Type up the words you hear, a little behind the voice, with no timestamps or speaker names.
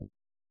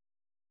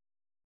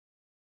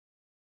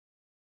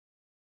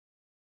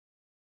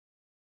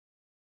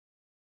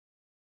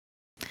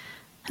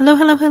Hello,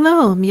 hello,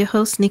 hello. I'm your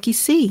host, Nikki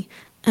C.,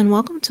 and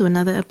welcome to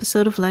another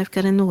episode of Life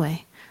Got in the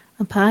Way,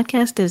 a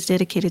podcast that is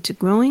dedicated to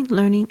growing,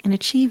 learning, and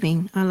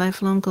achieving our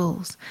lifelong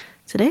goals.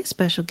 Today's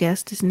special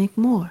guest is Nick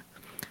Moore.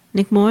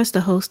 Nick Moore is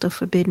the host of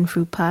Forbidden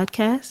Fruit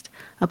Podcast,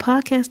 a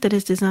podcast that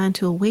is designed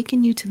to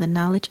awaken you to the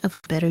knowledge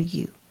of better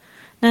you.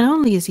 Not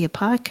only is he a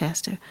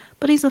podcaster,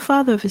 but he's the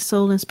father of his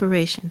soul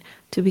inspiration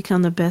to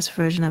become the best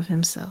version of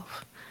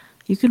himself.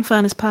 You can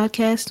find his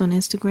podcast on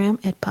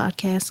Instagram at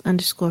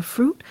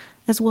podcast_fruit,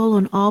 as well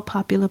on all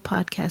popular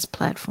podcast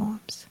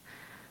platforms.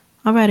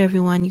 All right,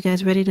 everyone, you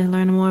guys ready to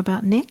learn more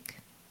about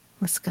Nick?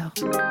 Let's go.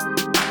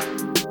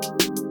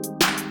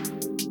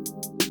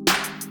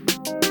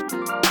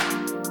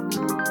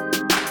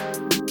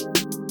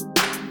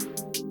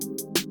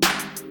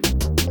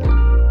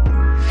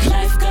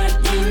 Life got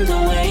in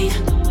the way,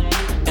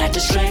 got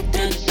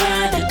distracted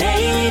by the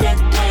day.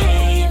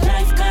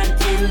 Life got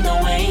in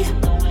the way,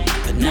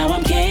 but now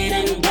I'm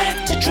getting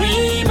back to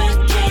dream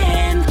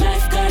again.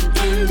 Life got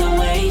in the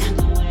way,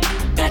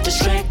 got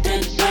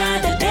distracted by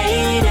the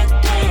day.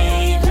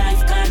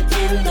 Life got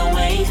in the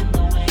way,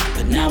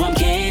 but now I'm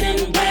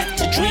getting back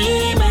to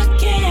dream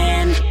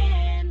again.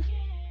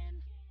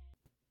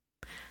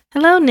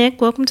 Hello, Nick.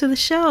 Welcome to the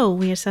show.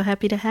 We are so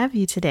happy to have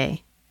you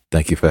today.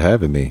 Thank you for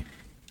having me.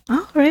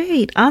 All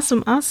right.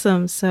 Awesome.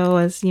 Awesome. So,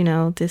 as you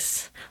know,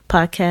 this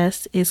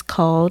podcast is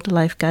called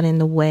Life Got in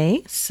the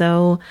Way.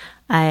 So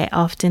I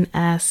often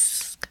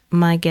ask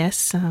my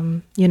guests,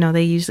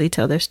 they usually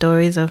tell their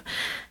stories of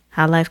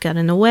how life got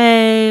in the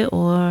way,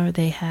 or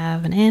they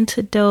have an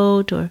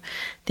antidote, or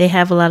they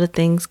have a lot of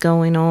things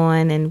going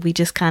on, and we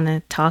just kind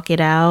of talk it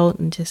out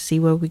and just see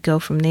where we go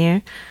from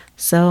there.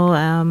 So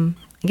I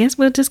guess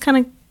we'll just kind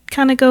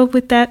of go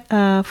with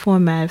that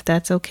format, if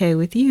that's okay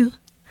with you.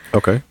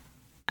 Okay.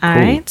 All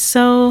Cool. right,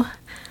 so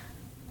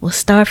we'll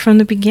start from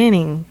the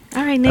beginning.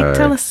 All right, Nick, All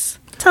tell right. us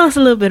a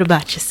little bit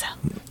about yourself.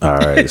 All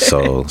right.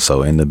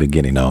 So in the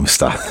beginning, no, I'm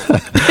stop.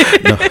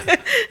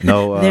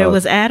 no. There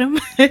was Adam.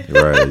 Right.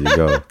 There you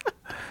go.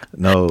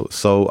 No.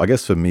 So I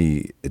guess for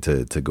me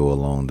to go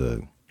along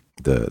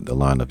the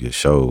line of your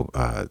show,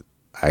 I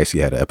actually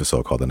had an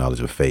episode called "The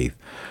Knowledge of Faith,"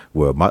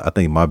 where I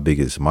think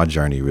my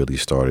journey really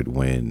started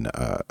when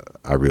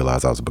I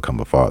realized I was to become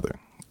a father.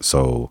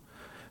 So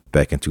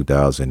back in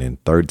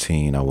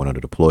 2013, I went on a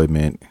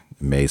deployment,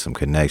 made some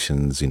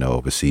connections,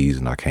 overseas,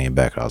 and I came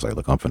back. I was like,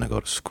 look, I'm going to go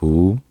to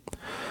school.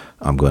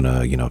 I'm going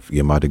to,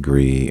 get my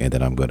degree, and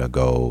then I'm going to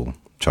go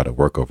try to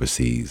work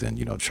overseas and,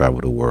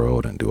 travel the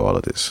world and do all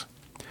of this.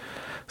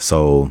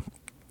 So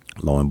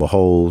lo and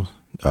behold,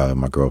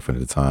 my girlfriend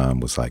at the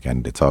time was like, I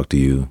need to talk to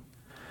you.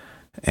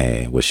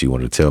 And what she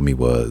wanted to tell me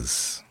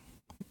was,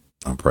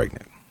 I'm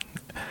pregnant.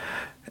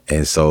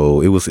 And so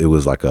it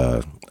was like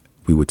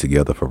we were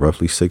together for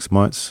roughly 6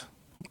 months.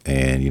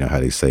 And you know how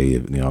they say,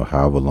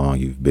 however long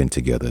you've been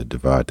together,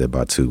 divide that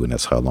by 2, and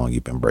that's how long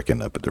you've been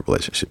breaking up. But the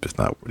relationship it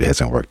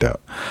hasn't worked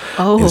out.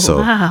 Oh, And so-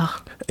 wow.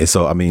 And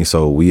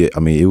so, we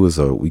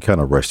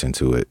kind of rushed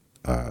into it.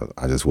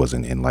 I just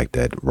wasn't in like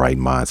that right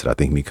mindset. I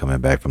think me coming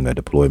back from that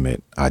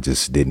deployment, I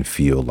just didn't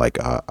feel like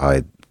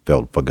I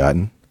felt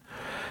forgotten.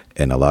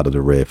 And a lot of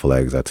the red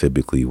flags I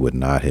typically would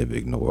not have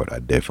ignored, I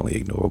definitely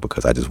ignored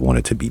because I just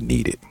wanted to be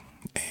needed.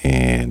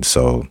 And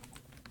so,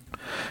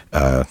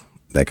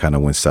 that kind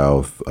of went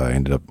south. I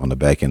ended up on the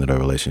back end of the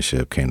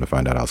relationship, came to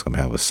find out I was going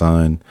to have a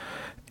son.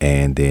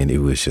 And then it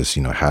was just,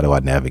 how do I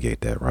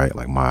navigate that, right?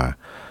 Like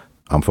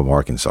I'm from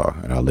Arkansas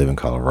and I live in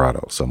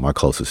Colorado. So my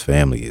closest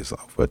family is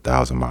over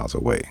 1,000 miles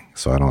away.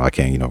 So I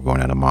can't, go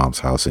down to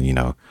mom's house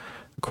and,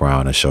 cry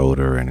on her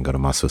shoulder and go to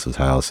my sister's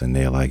house. And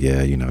they're like,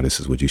 yeah,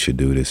 this is what you should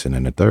do, this and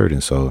then the third.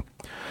 And so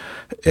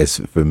as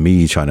for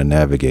me trying to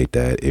navigate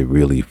that, it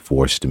really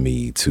forced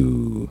me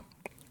to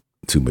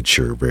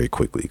mature very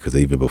quickly, because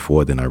even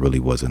before then I really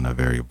wasn't a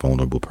very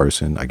vulnerable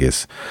person. I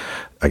guess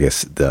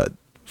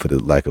for the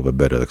lack of a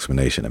better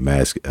explanation,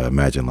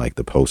 imagine like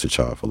the poster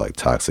child for like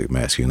toxic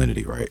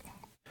masculinity, right?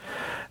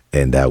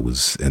 And that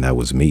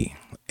was me.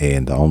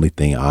 And the only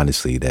thing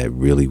honestly that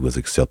really was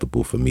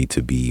acceptable for me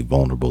to be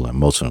vulnerable and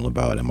emotional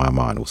about in my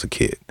mind was a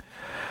kid,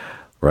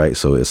 right?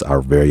 So it's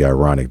very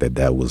ironic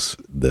that was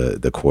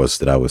the course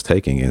that I was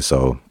taking. And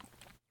so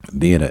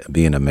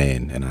being a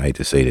man, and I hate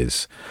to say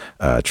this,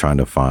 trying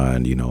to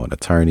find, an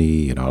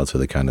attorney and all this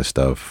other kind of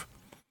stuff,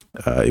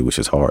 it was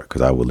just hard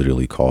because I would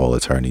literally call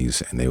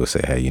attorneys and they would say,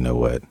 hey, you know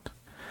what?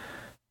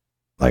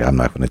 Like, I'm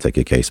not going to take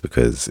your case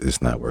because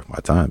it's not worth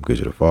my time because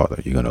you're the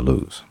father. You're going to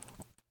lose.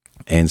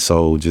 And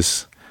so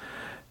just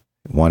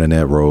wanting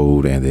that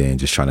road and then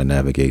just trying to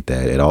navigate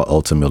that, it all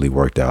ultimately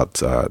worked out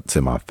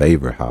to my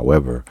favor.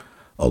 However,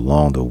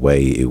 along the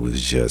way, it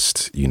was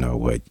just,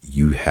 what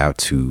you have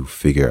to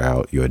figure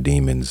out your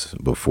demons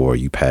before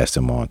you pass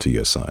them on to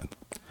your son.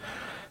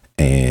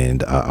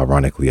 And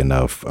ironically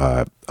enough,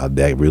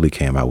 that really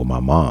came out with my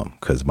mom,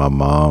 because my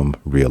mom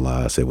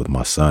realized that with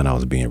my son, I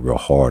was being real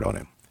hard on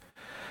him.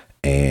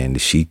 And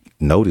she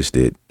noticed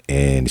it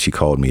and she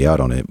called me out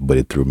on it, but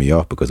it threw me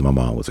off because my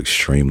mom was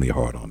extremely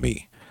hard on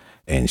me.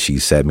 And she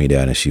sat me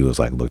down and she was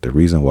like, look, the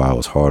reason why I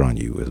was hard on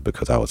you is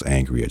because I was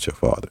angry at your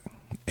father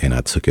and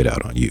I took it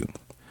out on you.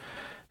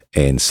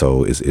 And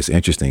so it's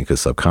interesting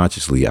because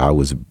subconsciously I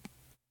was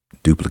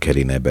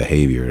duplicating that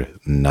behavior,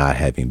 not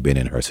having been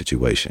in her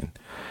situation.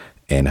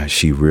 And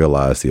she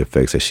realized the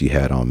effects that she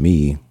had on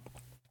me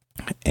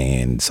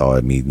and saw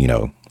me,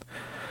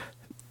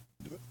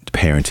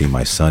 parenting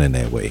my son in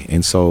that way.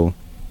 And so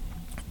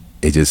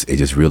it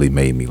just really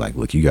made me like,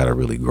 look, you got to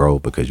really grow,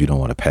 because you don't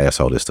want to pass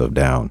all this stuff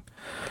down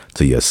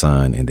to your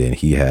son. And then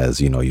he has,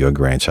 your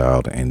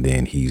grandchild, and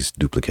then he's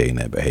duplicating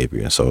that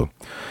behavior. And so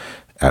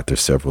after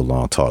several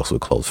long talks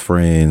with close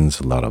friends,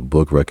 a lot of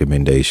book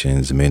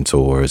recommendations,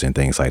 mentors, and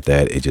things like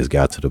that, it just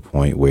got to the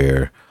point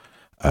where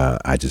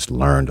I just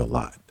learned a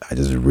lot. I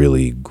just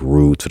really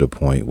grew to the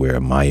point where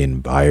my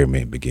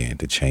environment began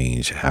to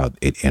change how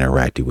it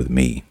interacted with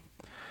me.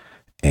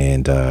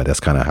 And that's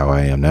kind of how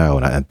I am now.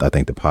 And I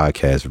think the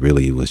podcast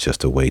really was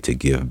just a way to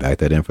give back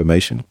that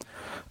information.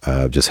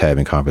 Just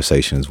having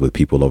conversations with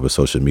people over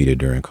social media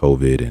during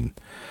COVID. And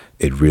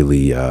it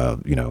really,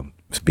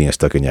 being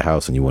stuck in your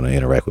house and you want to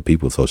interact with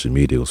people, social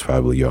media was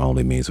probably your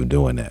only means of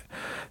doing that.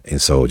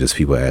 And so just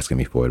people asking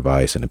me for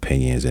advice and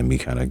opinions and me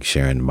kind of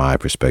sharing my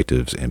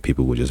perspectives, and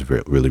people were just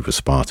really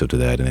responsive to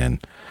that. And then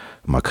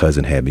my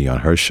cousin had me on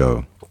her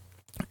show,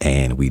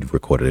 and we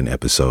recorded an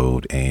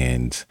episode,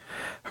 and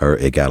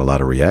it got a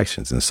lot of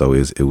reactions. And so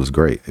it was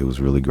great. It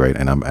was really great.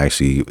 And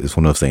it's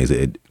one of those things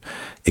that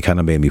it kind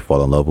of made me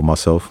fall in love with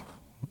myself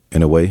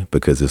in a way,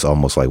 because it's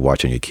almost like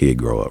watching your kid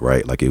grow up,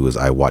 right? Like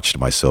I watched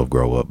myself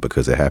grow up,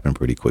 because it happened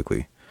pretty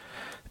quickly.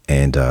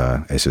 And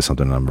it's just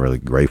something I'm really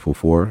grateful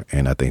for.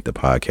 And I think the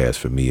podcast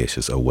for me is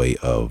just a way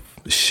of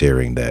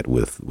sharing that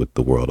with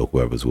the world, or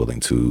whoever's willing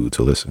to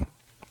listen.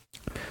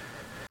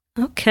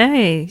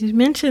 Okay, you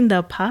mentioned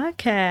the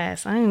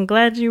podcast. I am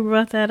glad you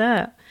brought that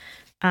up.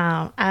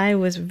 I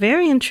was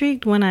very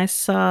intrigued when I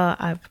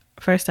saw,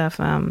 first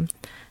off,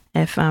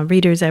 if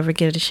readers ever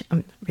get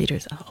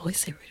readers, I always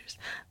say readers,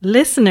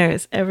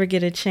 listeners ever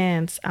get a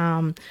chance,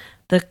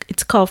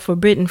 it's called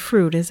Forbidden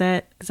Fruit.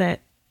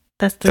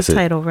 That's the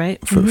title, right?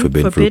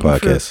 Forbidden Fruit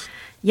Podcast.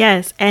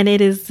 Yes, and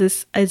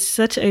it's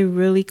such a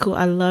really cool,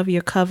 I love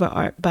your cover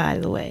art, by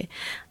the way.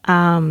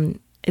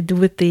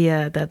 With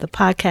the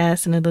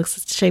podcast, and it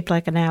looks shaped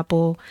like an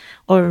apple,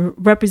 or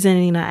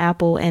representing an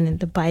apple, and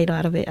the bite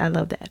out of it. I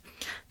love that.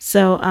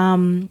 So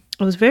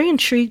I was very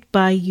intrigued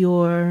by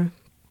your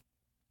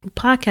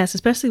podcast,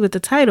 especially with the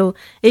title.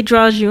 It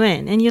draws you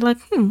in, and you're like,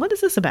 what is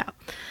this about?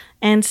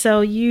 And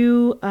so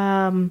you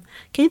can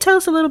you tell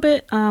us a little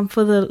bit,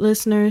 for the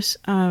listeners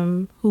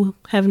who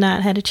have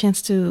not had a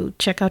chance to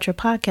check out your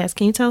podcast,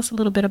 can you tell us a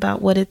little bit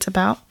about what it's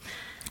about?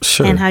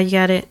 Sure. And how you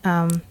got it,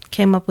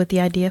 came up with the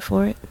idea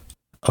for it?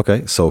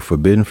 Okay, so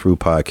Forbidden Fruit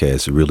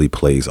Podcast really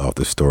plays off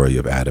the story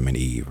of Adam and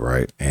Eve,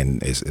 right?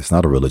 And it's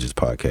not a religious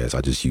podcast.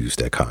 I just use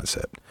that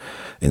concept.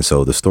 And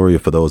so the story,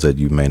 for those that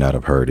you may not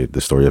have heard it,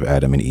 the story of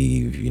Adam and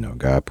Eve,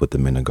 God put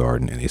them in the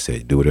garden, and they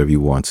said, do whatever you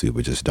want to,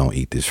 but just don't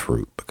eat this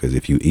fruit, because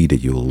if you eat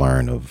it, you'll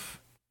learn of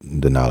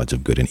the knowledge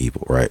of good and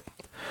evil, right?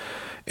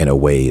 In a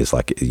way, it's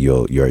like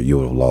you'll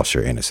have lost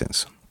your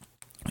innocence.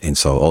 And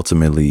so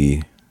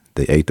ultimately,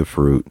 they ate the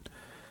fruit.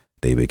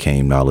 They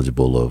became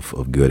knowledgeable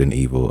of good and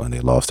evil, and they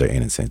lost their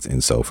innocence.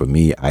 And so for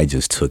me, I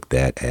just took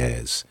that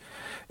as,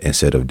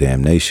 instead of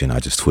damnation,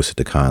 I just twisted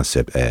the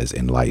concept as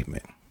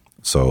enlightenment.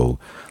 So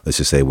let's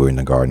just say we're in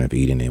the Garden of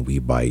Eden and we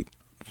bite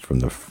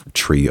from the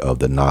tree of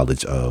the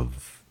knowledge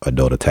of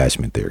adult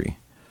attachment theory,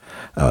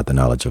 the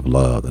knowledge of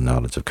love, the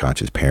knowledge of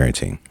conscious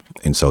parenting.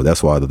 And so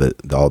that's why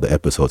all the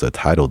episodes are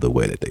titled the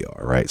way that they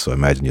are, right? So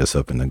imagine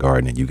yourself in the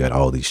garden and you got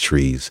all these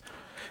trees,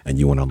 and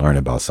you want to learn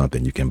about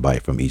something, you can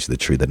bite from each of the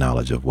tree, the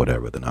knowledge of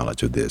whatever, the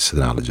knowledge of this, the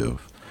knowledge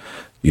of,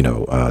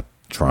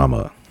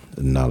 trauma,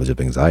 the knowledge of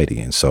anxiety.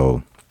 And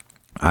so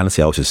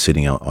honestly, I was just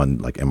sitting on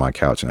like in my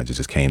couch, and it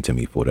just came to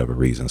me for whatever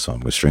reason. So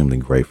I'm extremely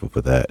grateful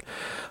for that.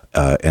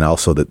 And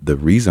also the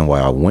reason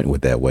why I went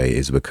with that way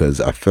is because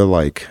I feel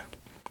like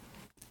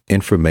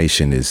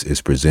information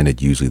is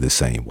presented usually the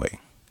same way.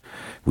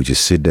 We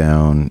just sit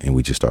down and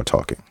we just start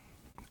talking.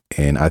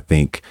 And I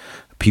think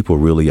people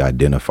really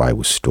identify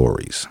with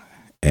stories.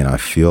 And I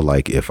feel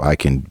like if I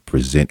can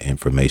present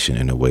information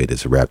in a way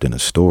that's wrapped in a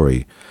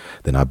story,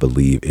 then I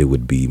believe it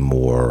would be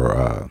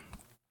more,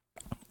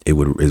 it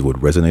would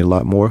resonate a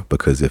lot more,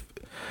 because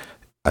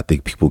I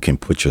think people can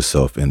put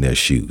yourself in their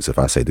shoes. If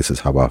I say, this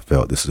is how I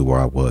felt, this is where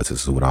I was,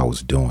 this is what I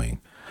was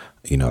doing.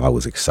 I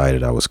was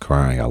excited, I was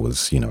crying, it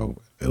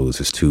was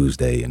this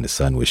Tuesday and the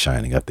sun was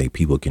shining. I think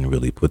people can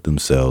really put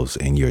themselves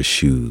in your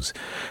shoes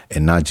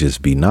and not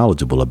just be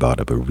knowledgeable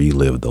about it, but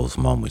relive those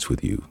moments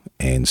with you.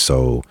 And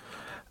so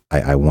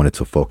I wanted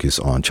to focus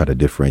on try to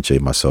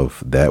differentiate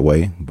myself that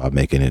way by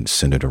making it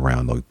centered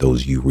around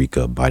those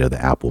eureka bite of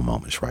the apple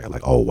moments, right?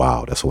 Like, oh,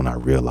 wow, that's when I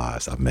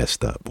realized I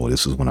messed up. Or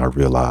this is when I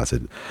realized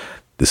that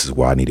this is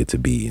where I needed to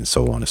be, and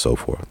so on and so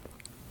forth.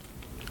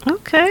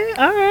 Okay.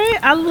 All right.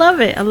 I love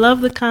it. I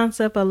love the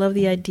concept. I love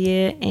the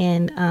idea.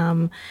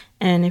 And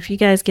if you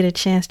guys get a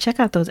chance,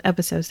 check out those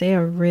episodes. They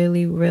are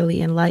really,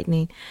 really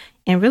enlightening.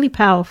 and really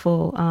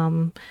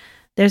powerful.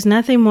 There's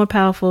nothing more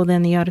powerful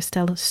than the art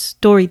of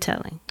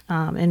storytelling.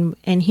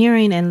 And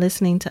hearing and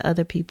listening to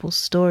other people's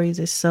stories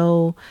is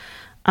so,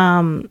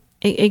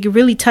 it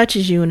really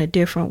touches you in a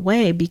different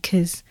way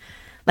because,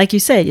 like you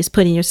said, it's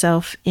putting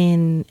yourself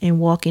in and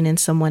walking in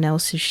someone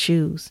else's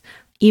shoes,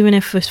 even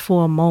if it's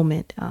for a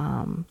moment.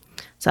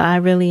 So I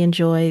really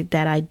enjoyed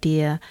that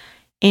idea.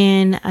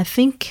 And I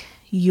think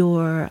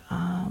your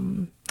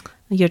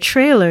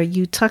trailer,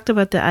 you talked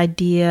about the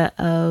idea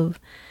of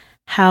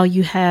how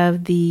you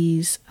have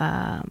these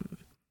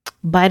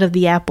bite of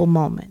the apple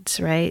moments,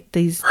 right?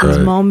 These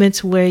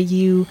moments where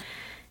you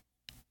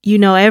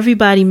know,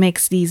 everybody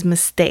makes these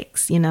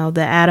mistakes. You know,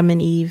 the Adam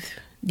and Eve,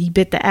 you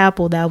bit the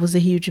apple, that was a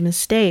huge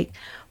mistake.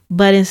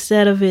 But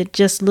instead of it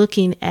just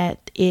looking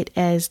at it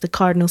as the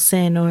cardinal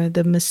sin or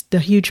the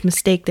huge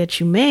mistake that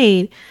you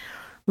made,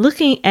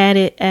 looking at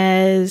it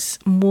as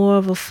more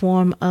of a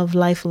form of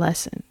life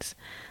lessons,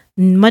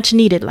 much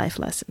needed life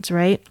lessons,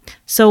 right?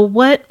 So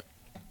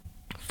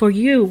for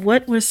you,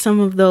 what were some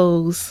of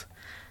those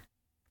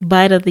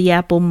bite of the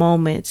apple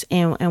moments,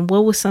 and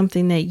what was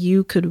something that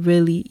you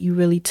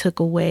really took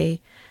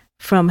away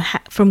from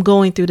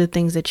going through the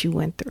things that you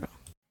went through?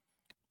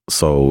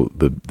 So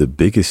the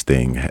biggest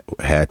thing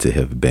had to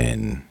have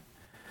been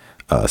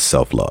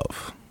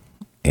self-love.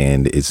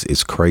 And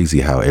it's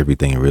crazy how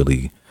everything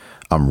really,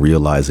 I'm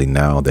realizing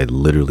now that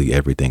literally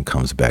everything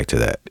comes back to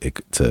that,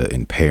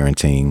 in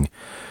parenting,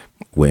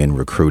 when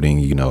recruiting,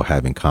 you know,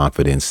 having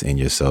confidence in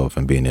yourself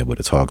and being able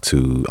to talk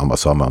to, I'm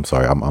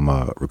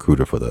a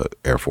recruiter for the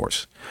Air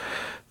Force.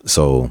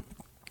 So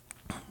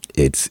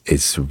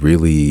it's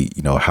really,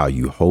 you know, how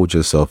you hold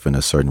yourself in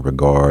a certain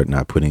regard,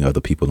 not putting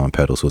other people on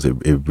pedestals.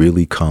 It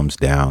really comes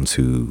down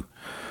to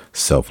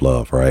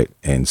self-love, right?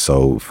 And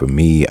so for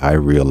me, I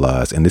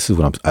realized, and this is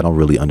what I don't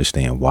really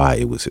understand why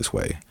it was this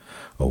way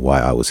or why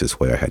I was this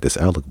way. I had this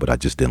outlook, but I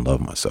just didn't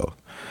love myself.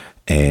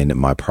 And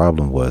my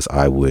problem was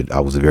I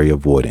was very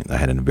avoidant. I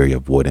had a very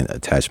avoidant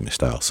attachment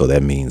style. So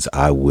that means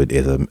I would,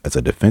 as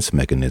a defense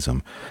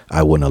mechanism,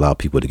 I wouldn't allow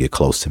people to get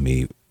close to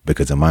me,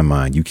 because in my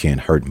mind, you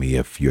can't hurt me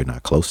if you're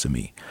not close to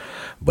me.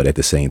 But at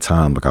the same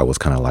time, like, I was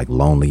kind of like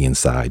lonely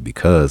inside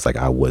because like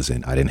I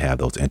didn't have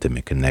those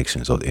intimate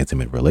connections, those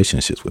intimate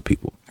relationships with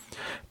people.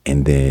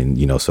 And then,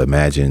 you know, so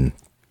imagine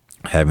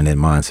having that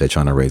mindset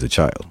trying to raise a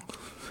child.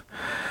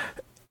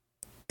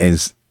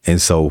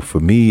 And so for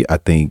me, I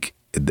think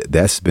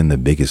that's been the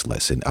biggest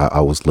lesson.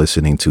 I was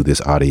listening to this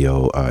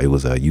audio. It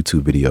was a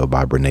YouTube video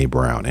by Brene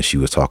Brown, and she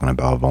was talking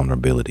about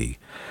vulnerability.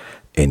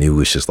 And it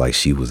was just like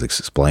she was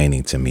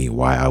explaining to me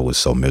why I was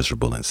so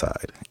miserable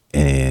inside.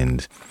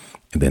 And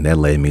then that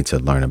led me to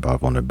learn about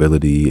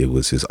vulnerability. It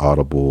was his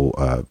Audible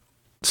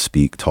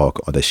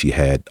talk that she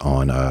had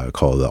on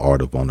called The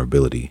Art of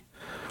Vulnerability,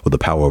 or The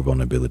Power of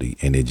Vulnerability.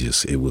 And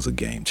it was a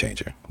game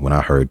changer. When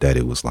I heard that,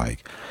 it was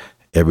like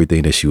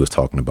everything that she was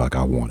talking about,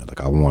 I wanted.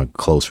 Like, I want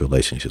close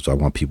relationships. I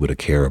want people to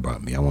care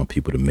about me. I want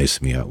people to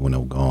miss me when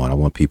I'm gone. I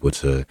want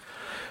to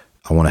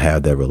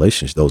have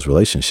those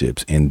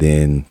relationships. And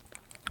then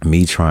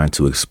me trying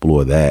to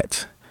explore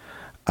that,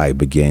 I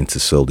began to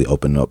slowly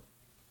open up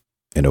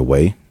in a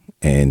way.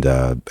 And,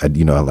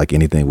 you know, like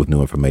anything with new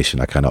information,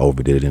 I kind of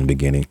overdid it in the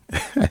beginning.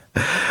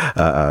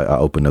 I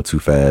opened up too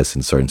fast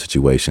in certain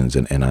situations,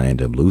 and I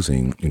ended up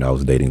losing. You know, I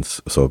was dating,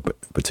 so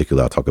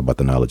particularly I'll talk about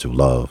the knowledge of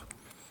love.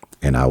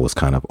 And I was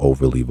kind of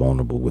overly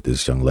vulnerable with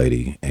this young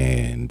lady,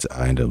 and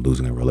I ended up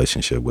losing a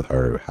relationship with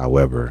her.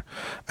 However,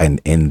 and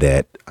in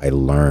that, I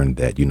learned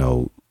that, you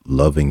know,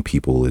 loving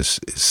people is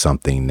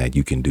something that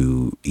you can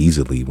do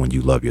easily when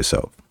you love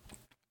yourself.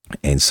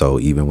 And so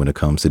even when it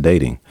comes to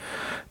dating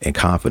and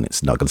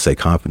confidence, not going to say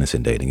confidence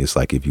in dating, it's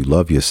like if you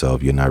love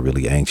yourself, you're not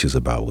really anxious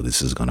about, well,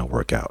 this is going to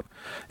work out.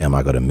 Am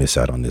I going to miss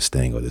out on this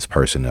thing or this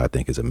person that I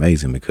think is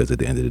amazing? Because at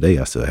the end of the day,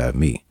 I still have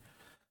me.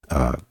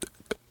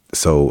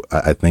 So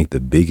I think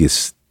the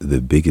biggest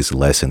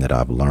lesson that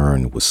I've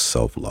learned was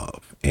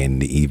self-love.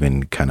 And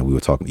even kind of, we were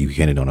talking, you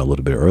hinted on a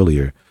little bit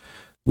earlier,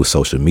 with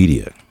social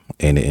media.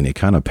 And it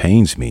kind of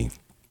pains me.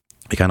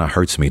 It kind of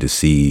hurts me to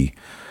see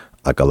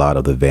like a lot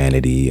of the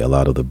vanity, a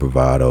lot of the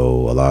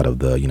bravado, a lot of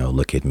the, you know,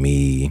 look at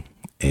me.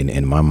 And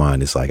in my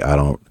mind, it's like, I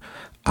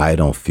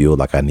don't feel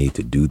like I need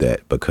to do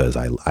that because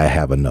I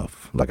have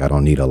enough. Like, I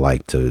don't need a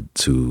like to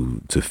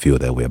feel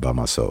that way about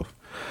myself.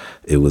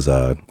 It was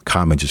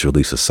Common just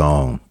released a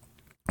song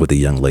with a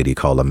young lady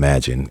called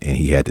Imagine, and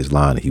he had this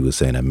line. He was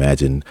saying,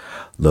 imagine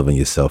loving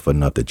yourself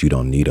enough that you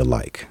don't need a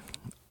like.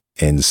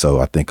 And so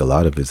I think a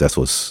lot of it, that's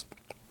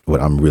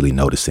what I'm really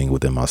noticing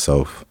within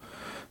myself,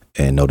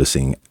 and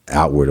noticing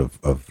outward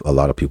of a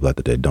lot of people out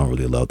there that don't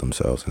really love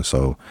themselves. And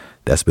so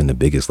that's been the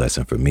biggest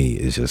lesson for me,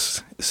 is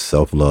just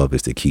self-love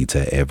is the key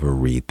to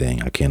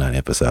everything. I cannot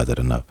emphasize that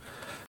enough.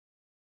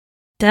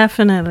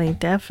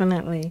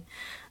 Definitely.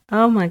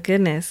 Oh my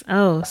goodness.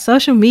 Oh,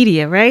 social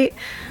media, right?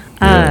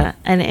 Yeah.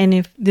 And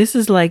if this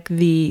is like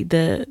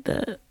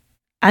the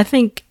I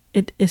think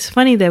it's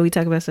funny that we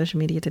talk about social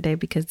media today,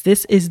 because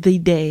this is the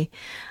day.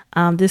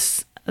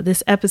 This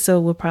this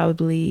episode will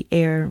probably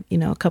air,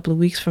 a couple of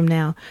weeks from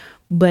now.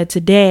 But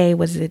today,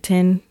 was it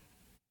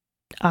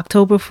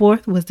October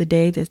 4th was the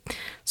day that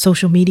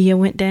social media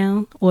went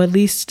down, or at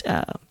least,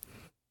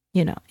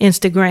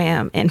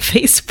 Instagram and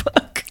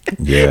Facebook.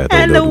 Yeah.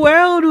 And the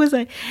world was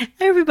like,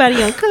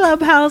 everybody on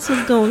Clubhouse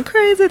was going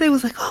crazy. They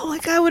was like, oh my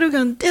God, what are we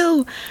going to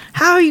do?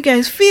 How are you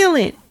guys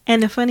feeling?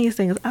 And the funniest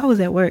thing is I was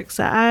at work.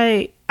 So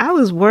I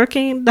was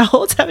working the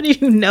whole time. I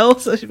didn't even know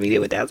social media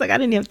went down. I was like, I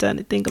didn't have time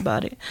to think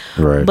about it.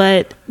 Right.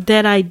 But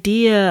that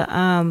idea,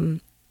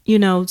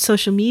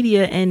 social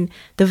media and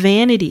the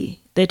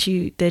vanity that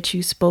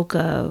you spoke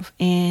of,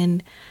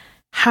 and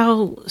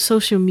how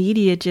social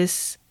media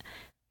just,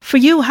 for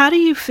you, how do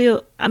you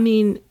feel? I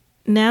mean,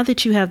 now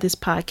that you have this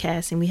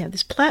podcast and we have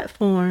this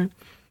platform,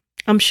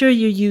 I'm sure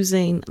you're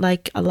using,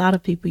 like a lot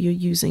of people, you're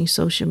using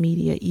social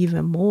media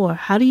even more.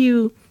 How do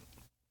you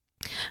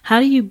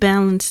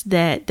balance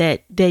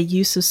that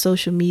use of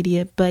social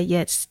media, but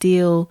yet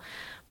still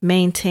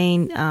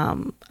maintain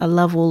a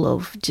level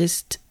of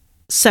just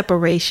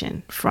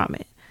separation from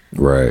it?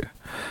 Right.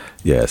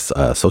 Yes.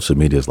 Social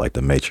media is like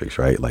the Matrix,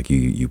 right? Like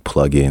you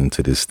plug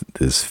into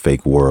this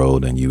fake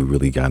world, and you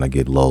really kind of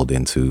get lulled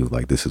into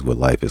like, this is what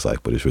life is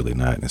like, but it's really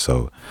not. And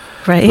so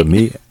right. For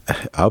me,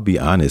 I'll be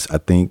honest, I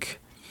think,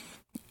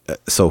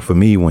 so for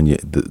me, when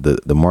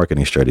the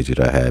marketing strategy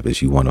that I have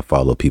is you want to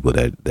follow people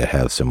that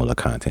have similar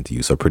content to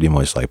you. So pretty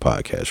much like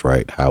podcasts,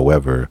 right?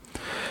 However,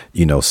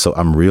 so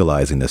I'm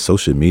realizing that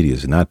social media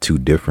is not too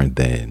different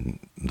than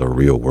the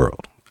real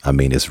world. I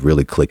mean, it's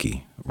really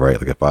clicky,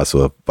 right? Like if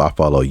I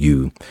follow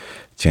you,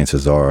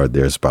 chances are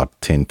there's about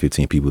 10,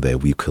 15 people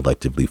that we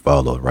collectively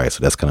follow, right?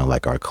 So that's kind of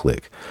like our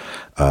clique.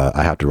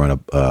 I have to run an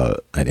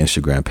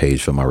Instagram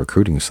page for my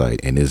recruiting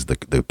site, and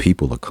the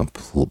people are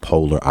complete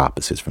polar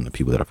opposites from the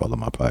people that I follow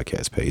my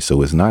podcast page.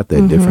 So it's not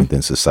that different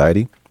than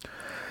society.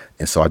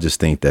 And so I just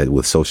think that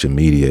with social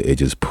media, it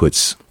just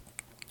puts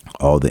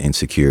all the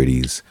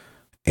insecurities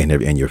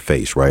in your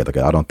face, right? Like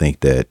I don't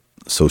think that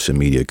social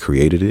media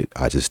created it.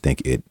 I just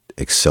think it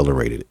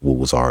accelerated what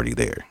was already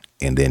there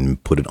and then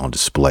put it on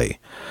display.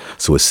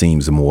 So it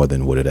seems more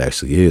than what it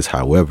actually is.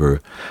 However,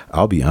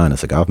 I'll be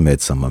honest, like I've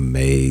met some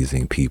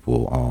amazing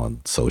people on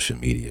social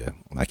media,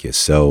 like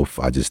yourself.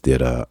 I just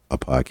did a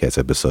podcast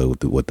episode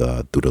through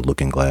the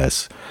Looking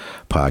Glass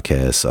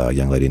podcast,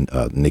 young lady,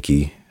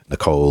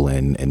 Nicole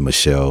and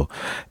Michelle.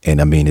 And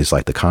I mean, it's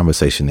like the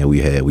conversation that we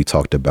had, we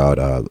talked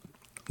about,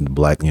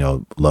 Black,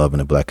 love in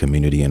the Black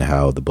community, and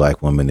how the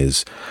Black woman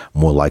is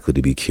more likely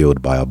to be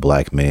killed by a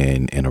Black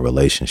man in a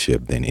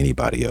relationship than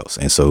anybody else.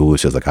 And so it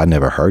was just like, I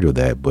never heard of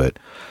that. But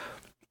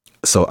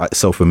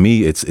so for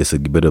me, it's a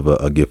bit of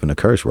a gift and a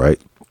curse, right?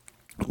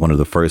 One of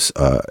the first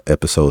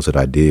episodes that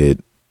I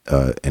did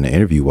in an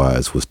interview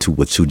was with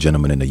two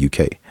gentlemen in the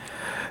UK.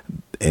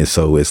 And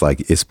so it's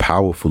like, it's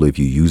powerful if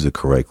you use it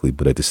correctly,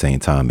 but at the same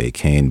time, it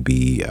can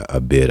be a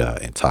bit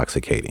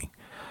intoxicating.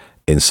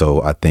 And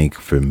so I think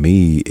for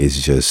me,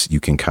 it's just, you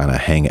can kind of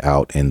hang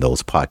out in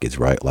those pockets,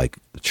 right? Like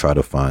try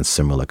to find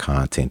similar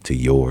content to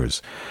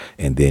yours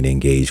and then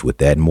engage with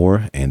that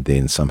more. And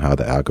then somehow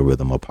the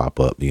algorithm will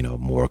pop up,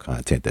 more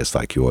content that's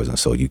like yours. And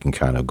so you can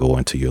kind of go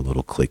into your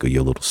little clique or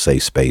your little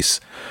safe space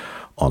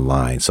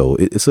online. So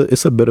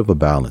it's a bit of a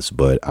balance,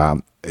 but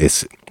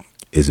it's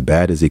as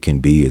bad as it can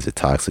be, as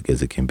toxic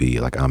as it can be.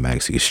 Like I'm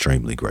actually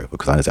extremely grateful,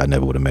 because honestly, I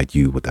never would have met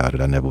you without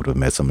it. I never would have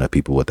met some of the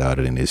people without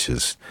it. And it's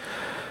just,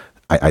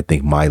 I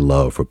think my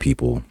love for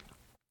people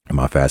and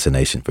my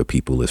fascination for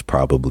people is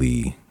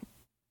probably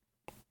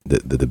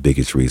the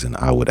biggest reason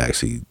I would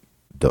actually,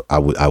 I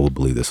would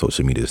believe that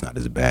social media is not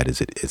as bad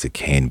as it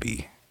can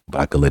be,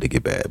 but I could let it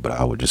get bad. But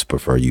I would just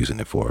prefer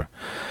using it for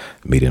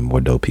meeting more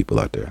dope people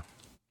out there.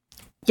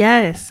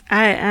 Yes,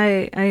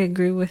 I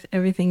agree with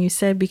everything you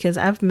said, because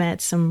I've met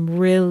some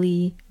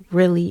really,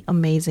 really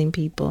amazing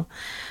people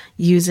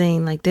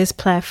using like this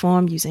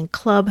platform, using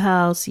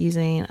Clubhouse,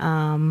 using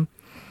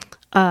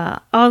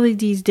all of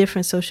these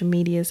different social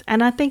medias.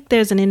 And I think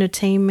there's an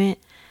entertainment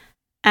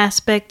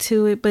aspect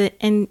to it,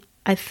 and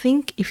I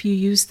think if you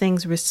use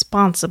things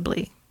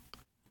responsibly,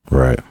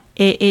 right,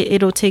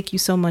 it'll take you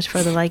so much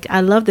further. Like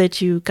I love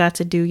that you got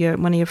to do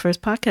one of your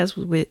first podcasts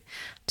with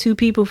two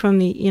people from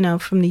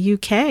the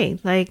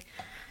UK. Like,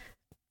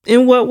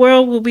 in what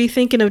world would we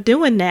thinking of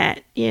doing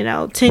that? 10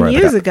 right,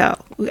 years ago,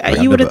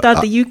 you would have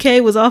thought the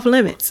UK was off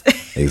limits.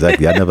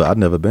 Exactly. I've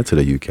never been to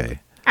the UK.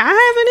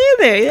 I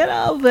haven't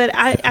either, but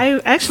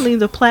I actually,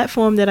 the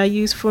platform that I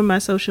use for my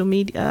social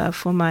media,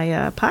 for my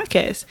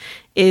podcast,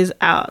 is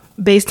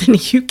based in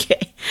the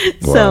UK.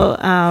 Wow. So,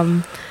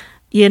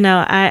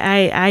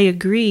 I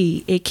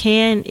agree.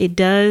 It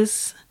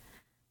does.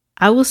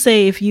 I will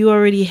say, if you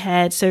already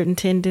had certain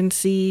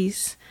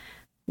tendencies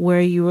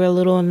where you were a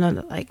little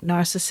like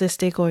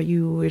narcissistic, or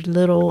you were a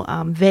little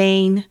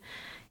vain,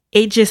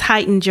 it just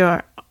heightened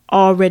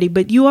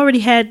but you already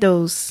had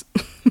those.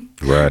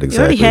 Right,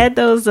 exactly. You already had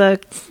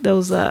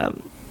those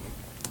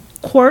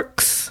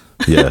quirks.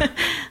 Yeah.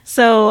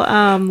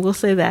 So we'll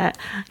say that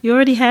you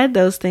already had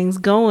those things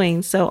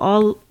going. So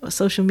all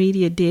social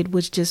media did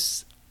was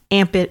just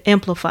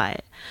amplify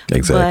it.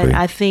 Exactly. But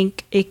I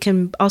think it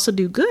can also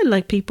do good,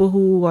 like people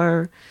who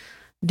are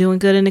doing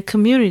good in the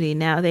community.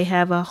 Now they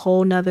have a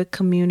whole nother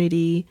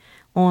community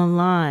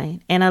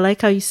online. And I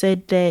like how you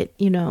said that,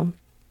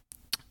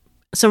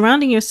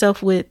 surrounding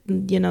yourself with,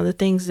 the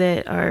things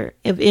that are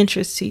of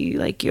interest to you,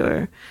 like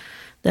it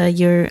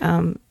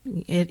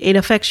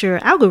affects your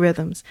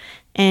algorithms,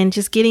 and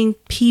just getting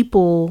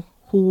people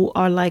who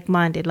are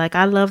like-minded. Like,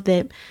 I love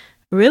that.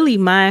 Really,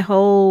 my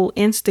whole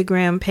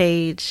Instagram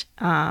page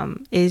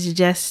is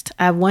just,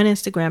 I have one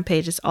Instagram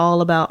page. It's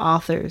all about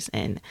authors,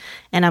 and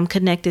I'm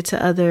connected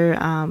to other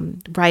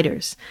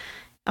writers,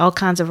 all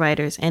kinds of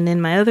writers. And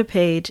then my other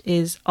page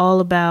is all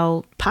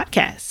about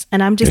podcasts,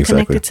 and I'm just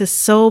connected to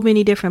so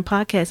many different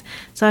podcasts.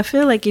 So I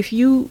feel like if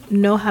you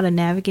know how to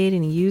navigate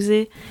and use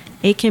it,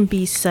 it can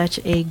be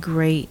such a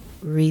great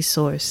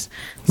resource.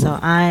 So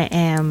I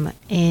am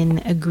in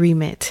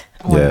agreement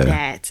on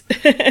that.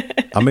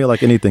 I mean,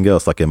 like anything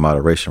else, like in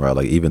moderation, right?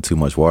 Like even too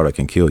much water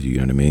can kill you, you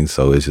know what I mean?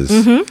 So it's just,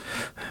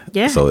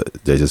 so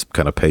they just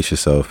kind of pace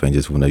yourself, and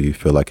just whenever you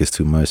feel like it's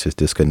too much, just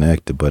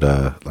disconnect. But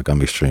like,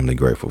 I'm extremely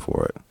grateful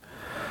for it.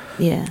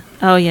 Yeah.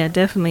 Oh yeah,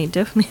 definitely.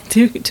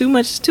 Too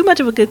much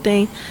of a good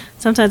thing.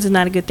 Sometimes it's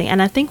not a good thing.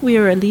 And I think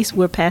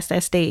we're past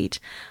that stage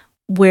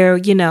where,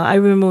 I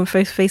remember when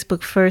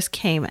Facebook first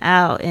came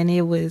out, and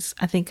it was,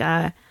 I think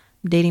I'm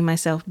dating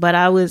myself, but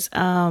I was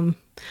older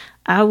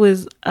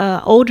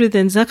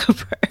than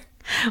Zuckerberg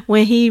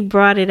when he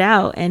brought it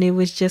out, and it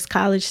was just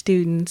college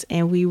students,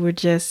 and we were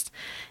just,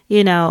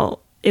 it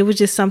was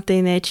just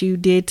something that you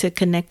did to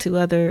connect to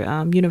other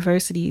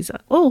universities.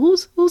 Oh,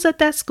 who's at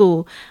that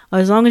school? Or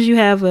as long as you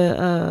have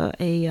a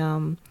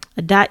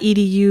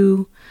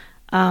 .edu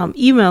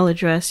email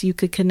address, you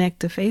could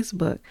connect to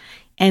Facebook.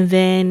 And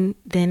then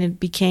it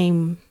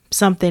became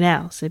something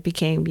else. It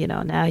became,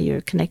 now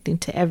you're connecting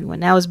to everyone.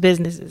 Now it's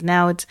businesses.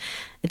 Now it's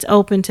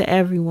open to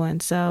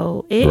everyone.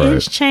 So it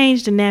has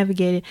changed and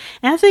navigated.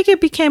 And I think it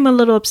became a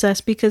little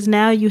obsessed, because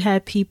now you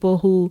had people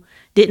who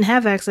didn't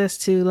have access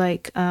to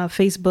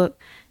Facebook.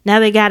 Now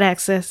they got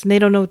access, and they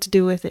don't know what to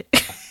do with it.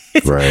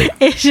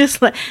 It's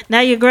just like, now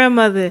your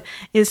grandmother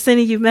is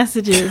sending you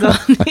messages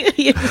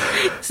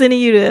sending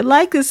you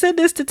to send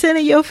this to 10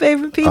 of your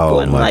favorite people. Oh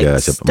and my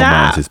gosh, stop. my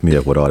mom just me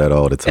up with all that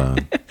all the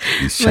time.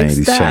 These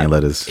chain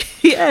letters.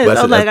 Yes,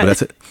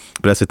 but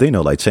that's the thing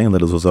though. Like, chain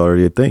letters was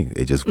already a thing.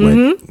 It just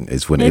went.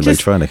 It's when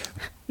electronic.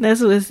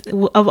 That's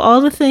of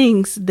all the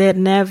things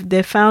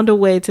that found a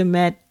way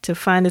to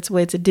find its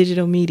way to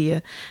digital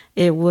media,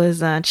 it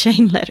was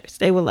chain letters.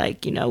 They were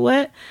like, you know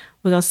what?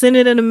 We're going to send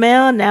it in the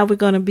mail. Now we're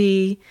going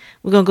to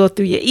go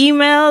through your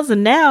emails.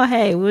 And now,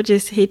 hey, we'll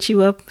just hit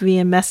you up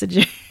via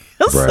Messenger.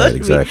 Right,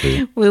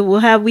 exactly.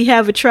 We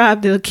have a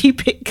tribe that'll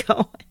keep it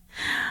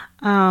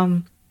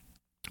going.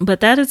 But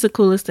that is the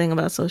coolest thing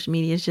about social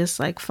media, is just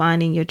like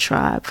finding your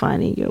tribe,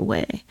 finding your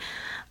way.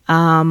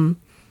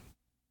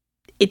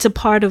 It's a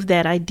part of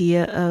that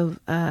idea of,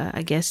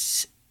 I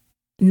guess,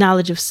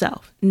 knowledge of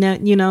self.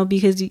 Now,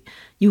 because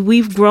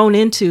we've grown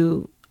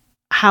into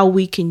how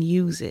we can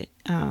use it,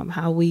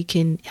 how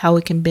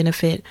it can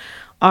benefit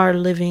our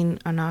living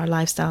and our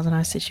lifestyles and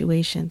our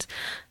situations.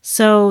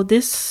 So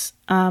this,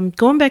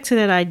 going back to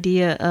that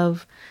idea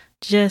of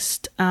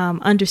just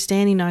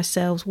understanding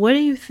ourselves, what do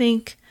you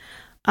think?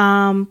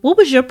 What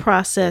was your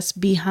process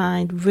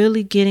behind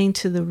really getting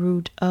to the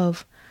root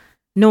of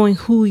knowing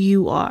who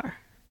you are?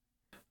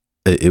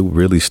 It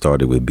really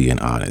started with being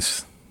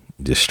honest.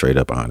 Just straight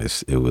up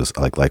honest. It was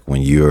like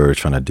when you're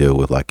trying to deal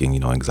with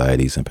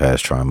anxieties and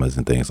past traumas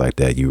and things like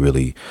that,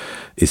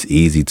 it's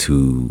easy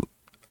to,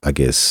 I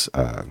guess,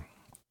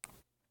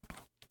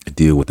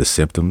 deal with the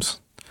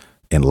symptoms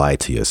and lie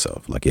to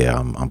yourself. Like, yeah,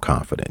 I'm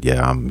confident.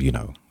 Yeah, I'm,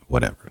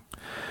 whatever.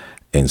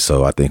 And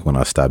so I think when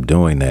I stopped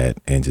doing that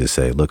and just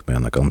say, look,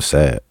 man, like, I'm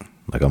sad,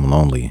 like, I'm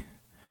lonely,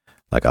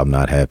 like, I'm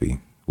not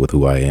happy with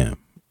who I am.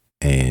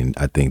 And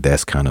I think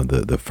that's kind of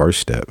the first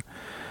step.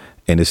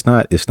 And it's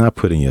not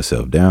putting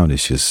yourself down.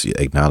 It's just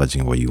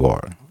acknowledging where you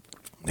are.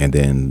 And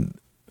then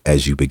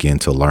as you begin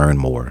to learn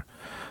more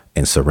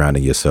and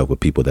surrounding yourself with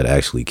people that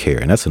actually care.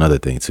 And that's another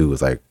thing too,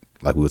 is like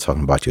we were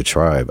talking about your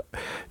tribe.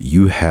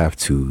 You have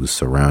to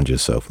surround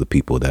yourself with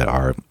people that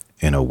are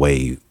in a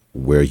way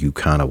where you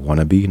kind of want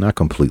to be, not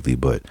completely,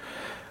 but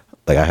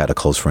like I had a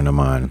close friend of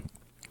mine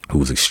who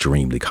was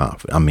extremely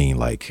confident. I mean,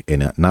 like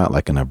not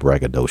like in a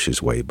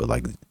braggadocious way, but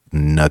like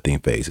nothing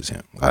phases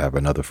him. I have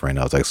another friend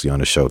that was actually on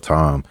the show,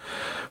 Tom,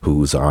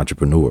 who's an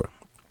entrepreneur,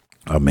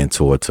 a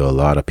mentor to a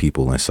lot of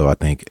people. And so I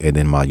think, and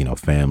then my,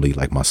 family,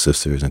 like my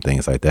sisters and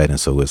things like that. And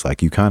so it's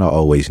like, you kind of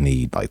always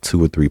need like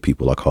 2 or 3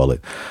 people, I call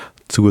it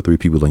 2 or 3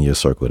 people in your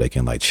circle that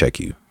can like check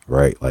you,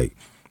 right? Like,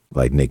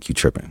 Nick, you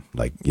tripping.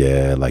 Like,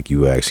 yeah, like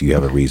you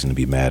have a reason to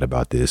be mad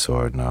about this,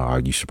 or no,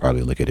 you should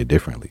probably look at it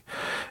differently.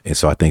 And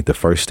so I think the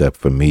first step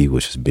for me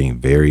was just being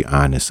very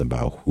honest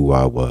about who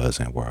I was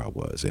and where I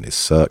was. And it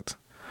sucked.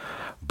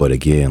 But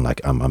again,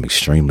 like I'm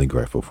extremely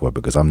grateful for it,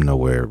 because I'm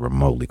nowhere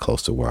remotely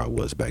close to where I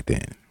was back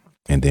then.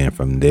 And then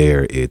from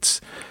there,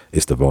 it's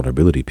the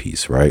vulnerability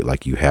piece, right?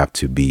 Like, you have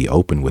to be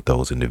open with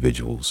those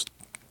individuals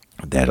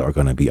that are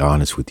going to be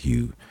honest with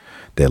you,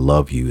 that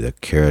love you,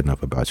 that care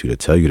enough about you to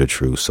tell you the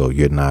truth. So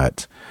you're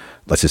not,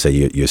 let's just say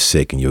you're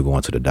sick and you're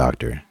going to the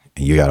doctor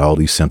and you got all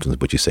these symptoms,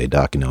 but you say,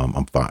 Doc,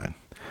 I'm fine.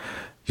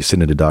 You're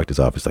sitting in the doctor's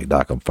office like,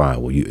 Doc, I'm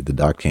fine. Well, the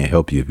doc can't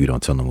help you if you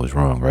don't tell them what's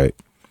wrong, right?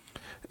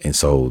 And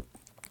so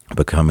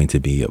becoming to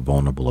be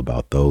vulnerable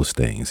about those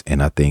things.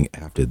 And I think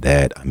after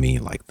that, I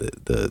mean, like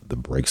the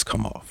brakes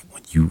come off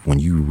when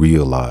you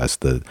realize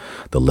the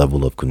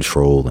level of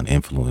control and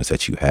influence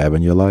that you have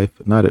in your life,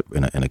 not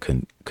in a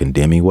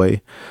condemning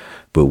way,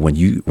 but when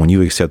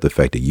you accept the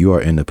fact that you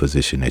are in the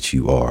position that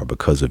you are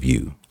because of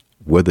you,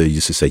 whether you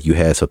just say you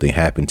had something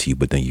happen to you,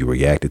 but then you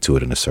reacted to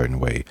it in a certain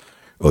way,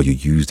 or you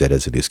use that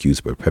as an excuse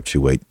to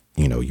perpetuate,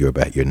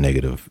 your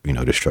negative,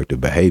 destructive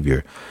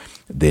behavior,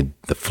 then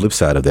the flip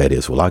side of that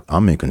is, well,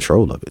 I'm in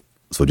control of it.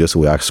 So just the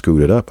way I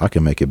screwed it up, I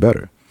can make it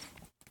better.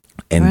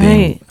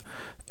 And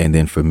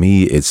then for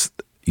me, it's,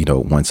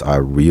 once I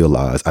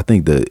realized, I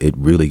think that it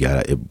really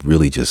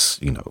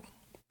just,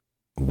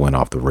 went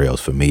off the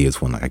rails for me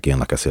is when, again,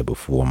 like I said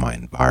before, my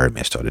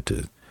environment started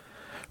to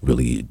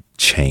really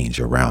change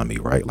around me,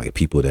 right? Like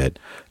people that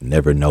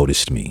never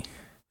noticed me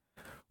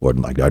or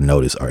like I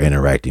noticed are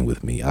interacting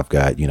with me. I've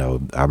got,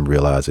 I'm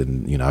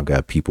realizing, I've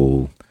got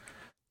people,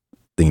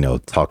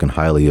 talking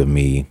highly of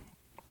me,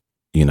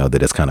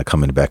 that it's kind of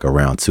coming back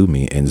around to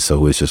me. And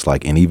so it's just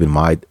like, and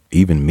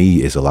even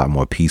me is a lot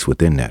more peace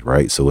within that,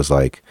 right? So it's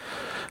like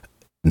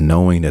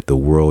knowing that the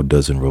world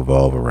doesn't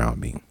revolve around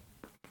me,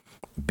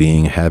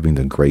 having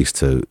the grace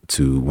to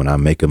when I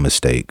make a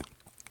mistake,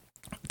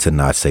 to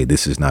not say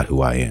this is not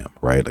who I am,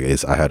 right?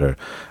 Like I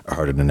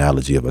heard an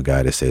analogy of a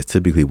guy that says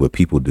typically what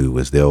people do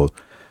is they'll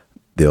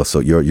so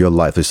your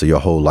life, so your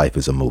whole life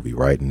is a movie,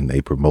 right? And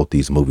they promote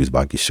these movies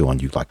by showing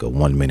you like a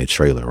 1 minute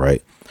trailer,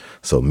 right?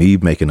 So me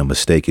making a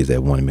mistake is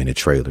that 1 minute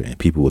trailer, and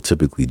people will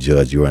typically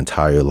judge your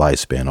entire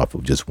lifespan off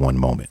of just one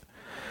moment.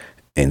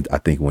 And I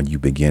think when you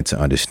begin to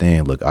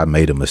understand, look, I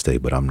made a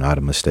mistake, but I'm not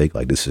a mistake.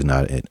 Like this is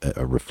not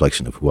a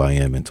reflection of who I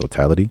am in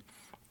totality.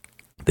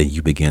 Then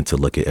you begin to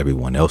look at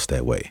everyone else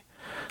that way.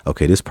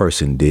 Okay, this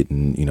person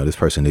didn't, this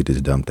person did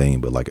this dumb thing,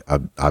 but like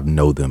I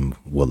know them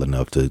well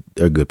enough they're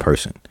a good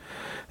person.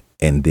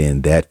 And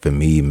then that for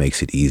me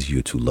makes it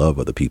easier to love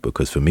other people,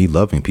 because for me,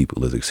 loving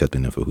people is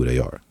accepting them for who they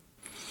are.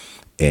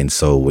 And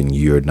so when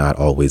you're not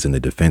always in the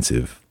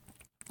defensive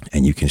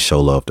and you can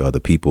show love to other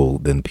people,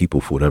 then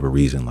people, for whatever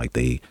reason, like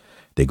they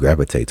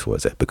gravitate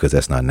towards that, because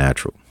that's not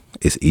natural.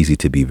 It's easy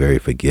to be very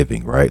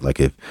forgiving, right?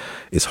 Like if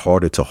it's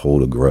harder to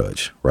hold a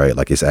grudge, right?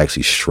 Like it's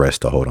actually stress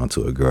to hold on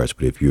to a grudge.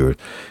 But if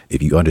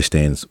you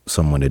understand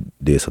someone that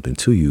did something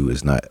to you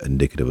is not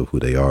indicative of who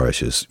they are, it's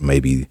just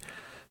maybe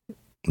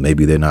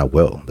they're not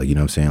well. Like, you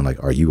know what I'm saying?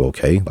 Like, are you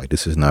okay? Like,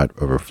 this is not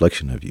a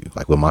reflection of you.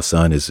 Like when my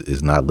son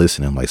is not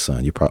listening, I'm like,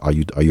 son, are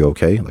you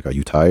okay? Like, are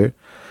you tired?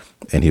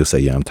 And he'll say,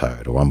 yeah, I'm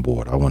tired, or I'm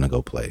bored. I want to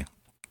go play.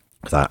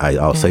 Cause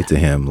I'll say to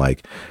him,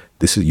 like,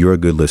 you're a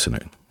good listener.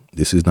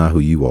 This is not who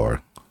you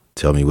are.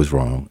 Tell me what's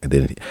wrong. And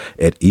then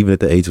even at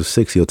the age of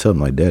 6, he'll tell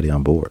me like, Daddy,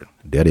 I'm bored.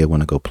 Daddy, I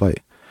want to go play.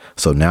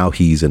 So now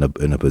he's in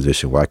a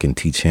position where I can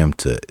teach him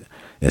to,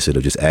 instead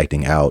of just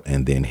acting out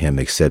and then him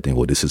accepting,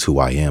 well, this is who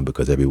I am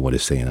because everyone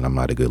is saying that I'm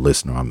not a good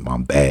listener.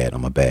 I'm bad.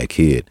 I'm a bad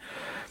kid.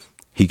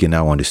 He can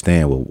now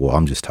understand, well,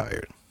 I'm just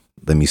tired.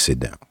 Let me sit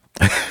down.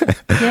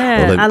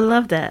 Yeah, I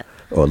love that.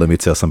 Or let me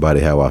tell somebody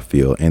how I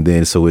feel. And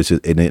then, so it's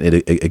just, and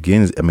it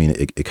again, I mean,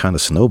 it kind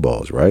of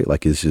snowballs, right?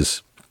 Like it's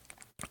just,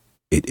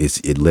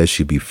 it lets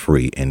you be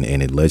free, and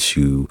it lets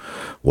you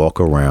walk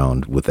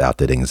around without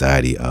that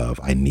anxiety of,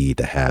 I need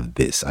to have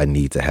this, I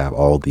need to have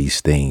all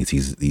these things,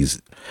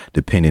 these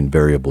dependent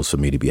variables for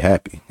me to be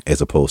happy,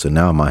 as opposed to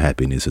now my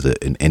happiness is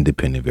an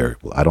independent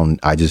variable.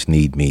 I just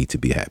need me to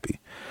be happy.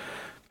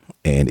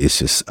 And it's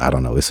just, I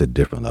don't know, it's a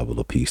different level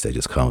of peace that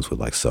just comes with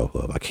like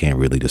self-love. I can't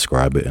really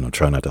describe it, and I'm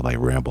trying not to like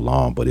ramble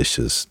on, but it's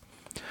just,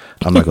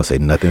 I'm not gonna say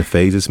nothing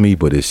phases me,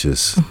 but it's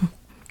just,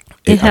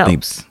 it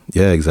helps. I think,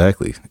 yeah,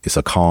 exactly. It's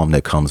a calm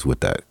that comes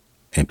with that,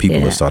 and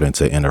people are starting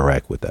to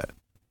interact with that.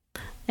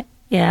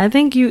 Yeah, I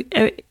think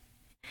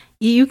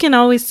you can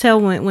always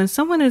tell when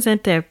someone is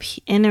at their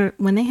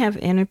when they have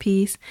inner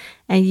peace,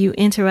 and you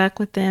interact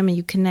with them and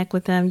you connect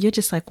with them. You're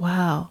just like,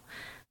 wow,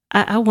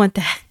 I want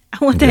that.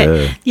 I want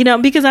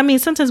that, because I mean,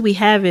 sometimes we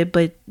have it,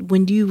 but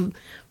when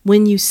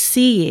you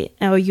see it,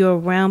 or you're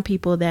around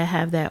people that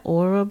have that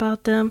aura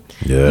about them,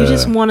 you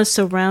just want to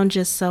surround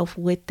yourself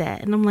with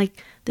that. And I'm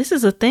like, this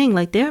is a thing.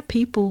 Like there are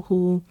people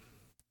who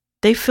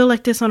they feel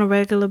like this on a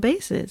regular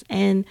basis,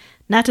 and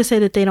not to say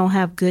that they don't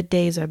have good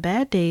days or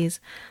bad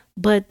days,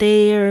 but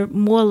they're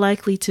more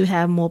likely to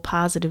have more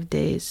positive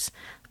days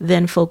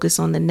than focus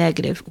on the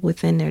negative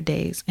within their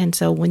days. And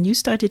so when you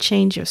start to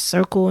change your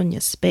circle and your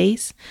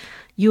space,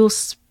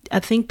 I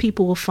think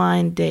people will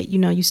find that,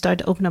 you start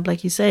to open up,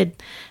 like you said,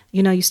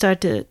 you start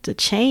to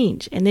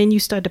change, and then you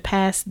start to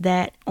pass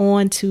that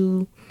on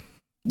to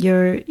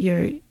your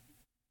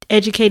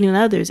educating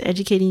others,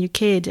 educating your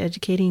kids,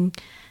 educating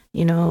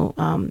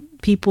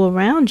people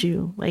around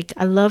you. Like,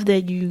 I love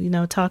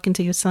that talking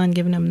to your son,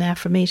 giving him the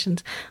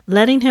affirmations,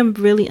 letting him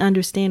really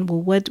understand,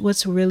 well,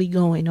 what's really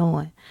going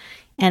on,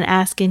 and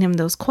asking him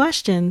those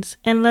questions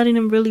and letting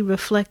him really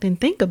reflect and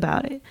think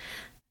about it.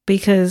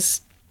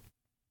 Because,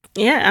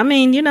 yeah, I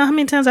mean, how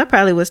many times I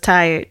probably was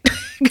tired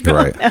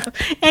Right. up,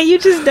 and you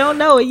just don't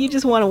know, and you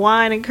just want to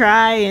whine and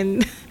cry,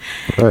 and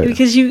Right.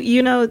 because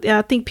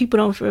I think people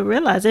don't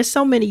realize there's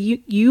so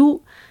many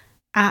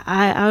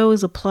I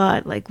always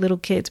applaud like little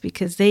kids,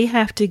 because they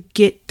have to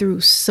get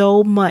through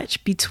so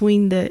much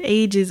between the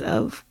ages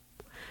of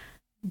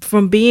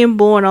from being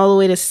born all the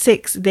way to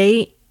 6.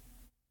 They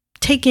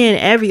take in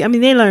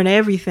they learn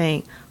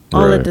everything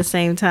all Right. at the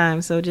same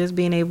time. So just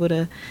being able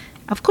to,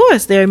 of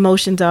course, their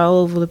emotions are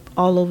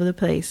all over the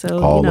place. So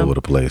All over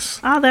the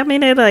place.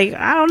 they're like,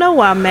 I don't know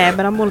why I'm mad,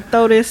 but I'm gonna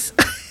throw this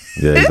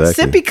Yeah,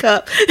 exactly. sippy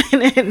cup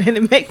and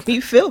it make me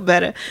feel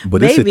better.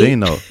 But it's the thing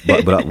though.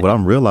 But what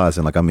I'm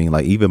realizing, like,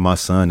 even my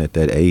son at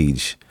that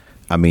age,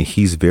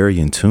 he's very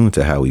in tune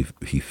to how he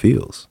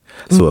feels.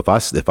 So if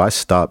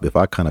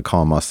I kind of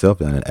calm myself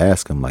down and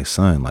ask him, like,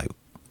 son, like,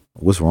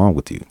 what's wrong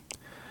with you?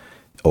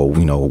 Or,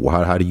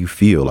 how do you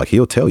feel? Like,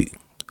 he'll tell you,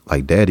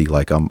 like, daddy,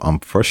 like, I'm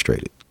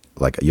frustrated.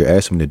 Like, you're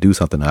asking me to do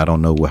something, I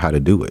don't know how to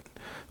do it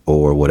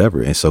or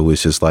whatever. And so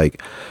it's just like,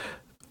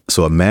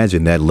 so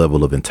imagine that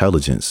level of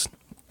intelligence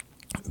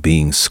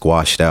being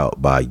squashed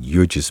out by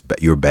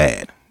you're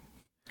bad.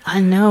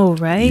 I know,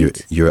 right?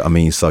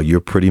 So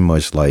you're pretty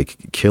much like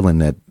killing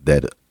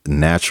that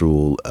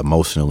natural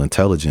emotional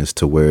intelligence,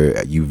 to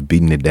where you've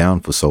beaten it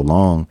down for so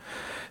long,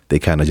 they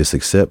kind of just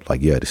accept,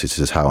 like, yeah, this is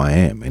just how I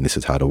am, and this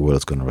is how the world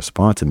is going to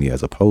respond to me,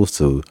 as opposed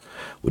to,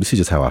 well, this is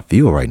just how I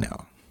feel right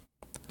now.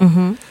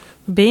 Mm-hmm.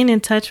 Being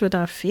in touch with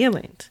our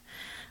feelings.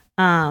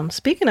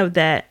 Speaking of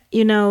that,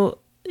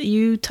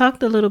 you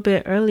talked a little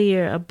bit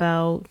earlier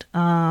about,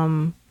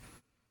 I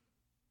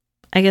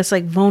guess,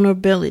 like,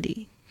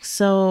 vulnerability.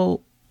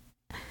 So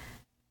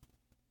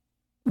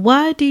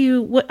what is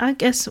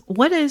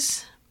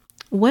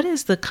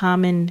the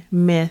common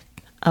myth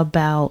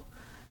about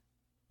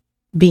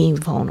being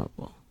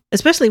vulnerable,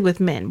 especially with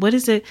men? What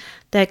is it,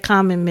 that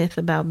common myth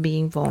about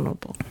being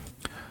vulnerable?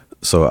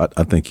 So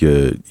I think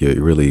you're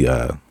really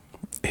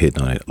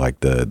hitting on it. Like,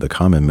 the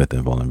common myth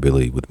in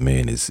vulnerability with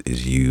men is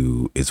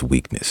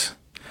weakness.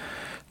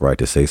 Right,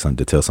 to say something,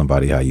 to tell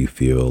somebody how you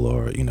feel,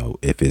 or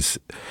if it's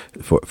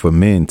for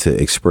men to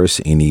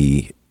express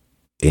any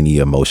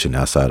emotion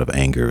outside of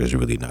anger is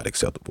really not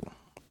acceptable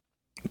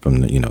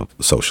from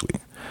socially.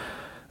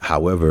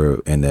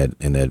 However, in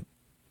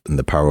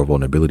the Power of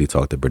Vulnerability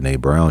talk that Brene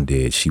Brown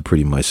did, she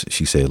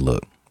said,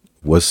 look,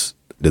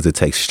 does it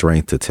take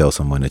strength to tell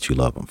someone that you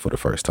love them for the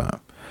first time?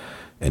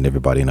 And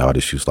everybody in the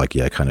audience, she was like,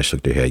 yeah, kind of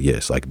shook their head.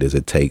 Yes. Like, does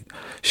it take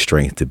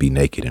strength to be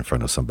naked in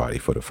front of somebody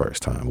for the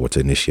first time, or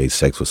to initiate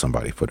sex with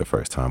somebody for the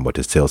first time, or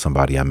to tell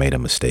somebody I made a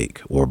mistake,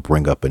 or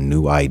bring up a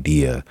new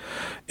idea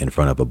in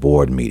front of a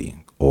board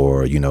meeting,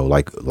 or,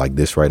 like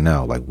this right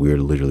now, like, we're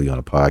literally on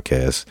a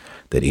podcast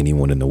that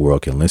anyone in the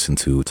world can listen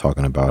to,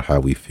 talking about how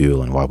we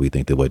feel and why we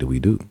think the way that we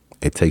do.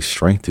 It takes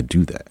strength to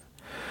do that.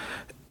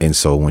 And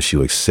so once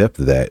you accept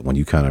that, when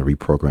you kind of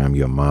reprogram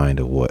your mind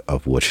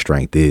of what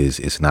strength is,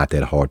 it's not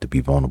that hard to be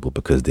vulnerable,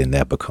 because then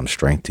that becomes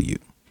strength to you.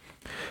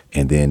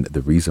 And then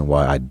the reason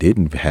why I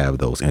didn't have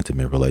those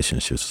intimate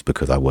relationships is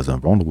because I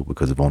wasn't vulnerable,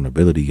 because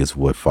vulnerability is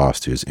what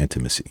fosters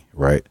intimacy,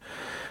 right?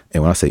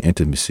 And when I say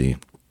intimacy,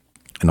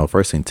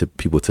 first thing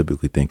people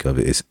typically think of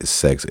it is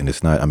sex, and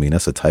it's not.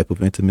 That's a type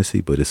of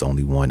intimacy, but it's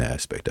only one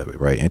aspect of it,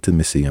 right?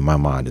 Intimacy in my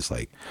mind is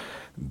like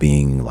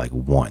being like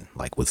one,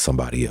 like with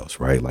somebody else,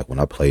 right? Like when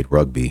I played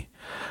rugby,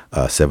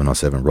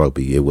 7-on-7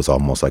 rugby, it was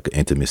almost like an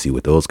intimacy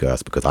with those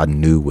guys, because I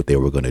knew what they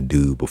were going to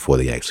do before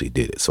they actually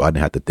did it. So I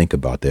didn't have to think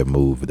about their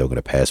move, if they were going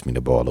to pass me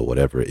the ball or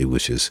whatever. It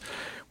was just,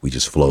 we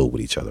just flowed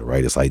with each other,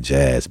 right? It's like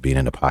jazz, being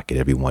in the pocket.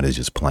 Everyone is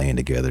just playing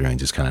together and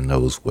just kind of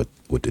knows what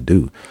to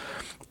do.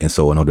 And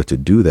so in order to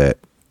do that,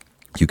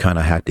 you kind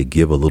of have to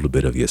give a little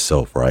bit of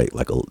yourself, right?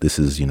 Like, this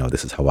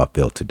is how I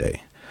felt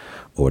today,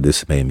 or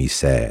this made me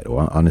sad,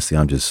 or honestly,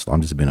 I'm just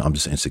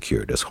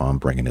insecure. That's why I'm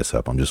bringing this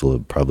up. I'm just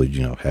probably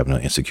having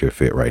an insecure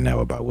fit right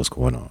now about what's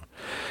going on.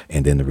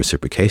 And then the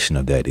reciprocation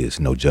of that is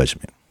no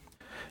judgment.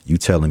 You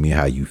telling me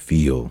how you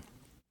feel,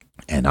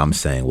 and I'm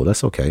saying, well,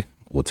 that's okay.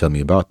 Well, tell me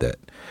about that.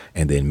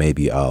 And then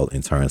maybe I'll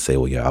in turn say,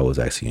 well, yeah, I was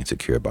actually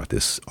insecure about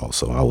this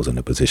also. I was in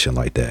a position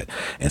like that.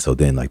 And so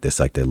then, like, that's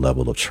like that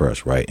level of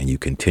trust, right? And you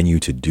continue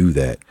to do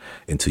that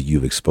until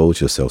you've exposed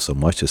yourself so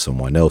much to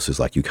someone else. It's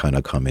like you kind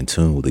of come in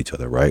tune with each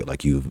other, right?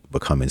 Like you've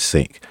become in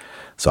sync.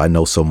 So I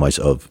know so much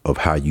of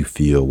how you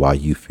feel, why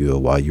you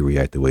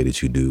react the way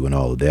that you do, and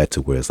all of that,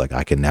 to where it's like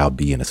I can now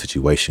be in a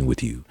situation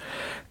with you,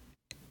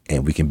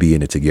 and we can be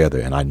in it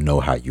together, and I know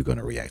how you're going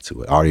to react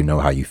to it. I already know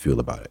how you feel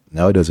about it.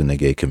 Now, it doesn't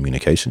negate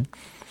communication,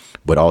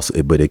 but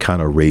it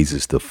kind of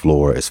raises the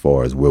floor as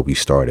far as where we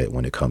start at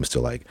when it comes to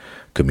like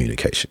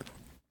communication.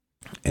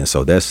 And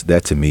so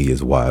that to me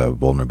is why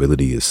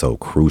vulnerability is so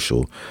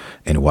crucial,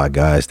 and why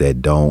guys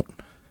that don't,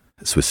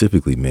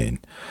 specifically men,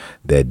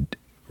 that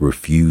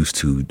refuse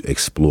to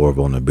explore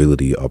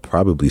vulnerability are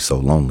probably so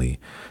lonely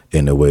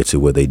in a way to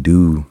where they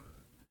do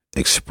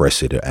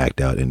express it or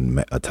act out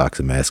in a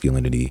toxic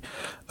masculinity,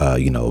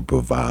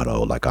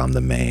 bravado, like I'm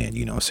the man,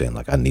 you know what I'm saying?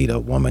 Like I need a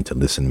woman to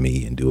listen to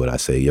me and do what I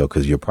say,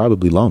 because you're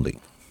probably lonely.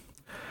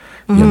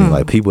 You know what I mean?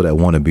 Like people that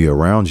want to be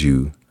around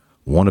you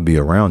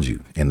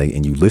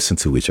and you listen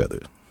to each other.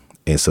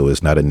 And so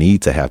it's not a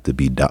need to have to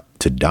be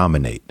to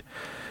dominate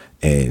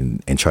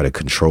and try to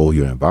control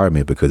your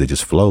environment, because it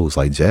just flows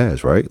like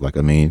jazz, right? Like,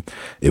 I mean,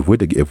 if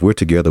we're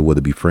together, whether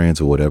it be friends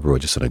or whatever, or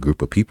just in a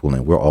group of people,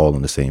 and we're all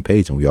on the same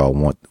page and we all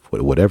want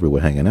whatever, we're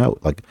hanging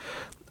out. Like,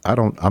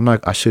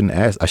 I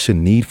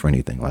shouldn't need for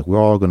anything. Like, we're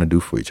all going to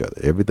do for each other.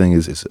 Everything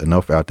is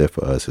enough out there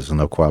for us. There's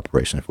enough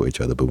cooperation for each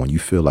other. But when you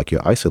feel like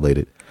you're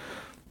isolated,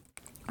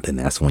 then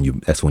that's when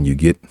you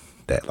get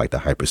that, like the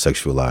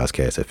hypersexualized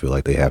cats that feel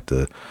like they have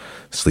to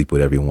sleep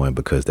with everyone,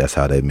 because that's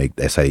how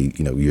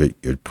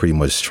you're pretty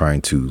much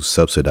trying to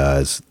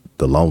subsidize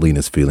the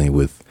loneliness feeling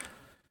with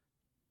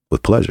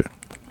pleasure.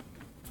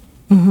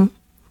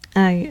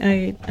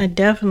 I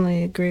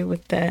definitely agree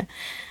with that.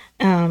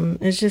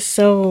 It's just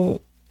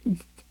so,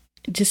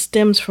 it just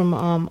stems from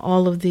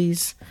all of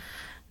these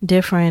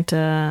different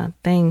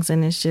things,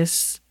 and it's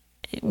just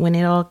when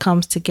it all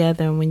comes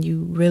together, and when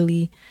you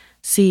really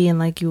see and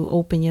like you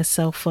open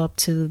yourself up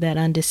to that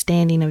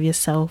understanding of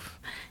yourself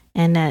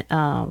and that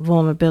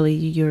vulnerability,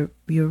 you're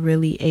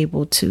really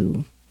able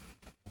to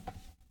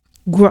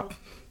grow.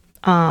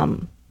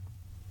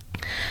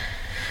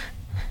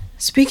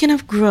 Speaking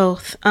of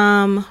growth,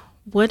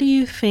 what do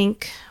you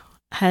think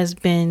has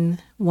been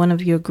one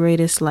of your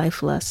greatest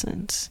life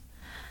lessons?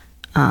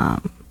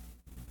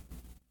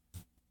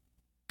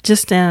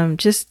 Just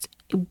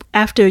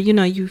after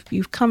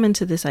you've come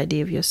into this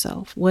idea of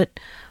yourself,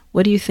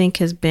 what do you think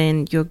has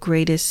been your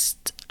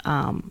greatest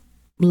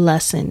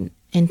lesson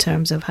in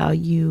terms of how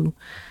you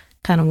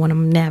kind of want to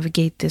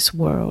navigate this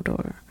world?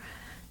 Or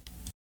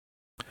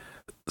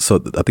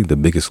so I think the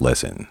biggest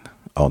lesson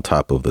on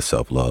top of the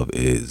self-love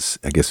is,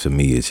 I guess for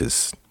me, is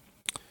just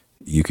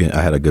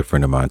I had a good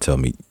friend of mine tell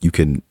me you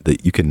can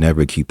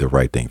never keep the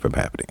right thing from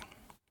happening.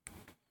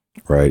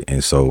 Right.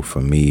 And so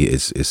for me,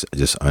 it's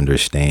just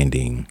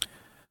understanding,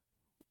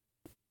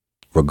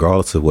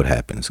 regardless of what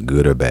happens,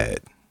 good or bad,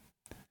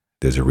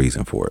 there's a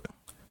reason for it.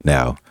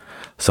 Now,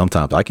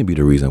 sometimes I can be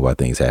the reason why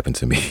things happen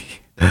to me,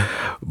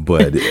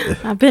 but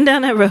I've been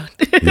down that road.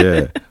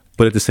 Yeah.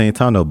 But at the same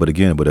time, though,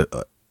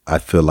 I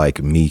feel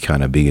like me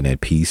kind of being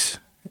at peace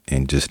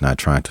and just not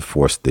trying to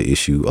force the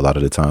issue a lot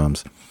of the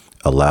times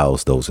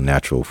allows those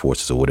natural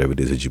forces or whatever it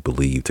is that you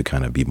believe to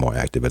kind of be more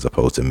active, as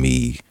opposed to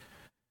me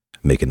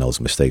making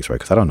those mistakes, right?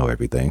 Because I don't know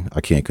everything.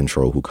 I can't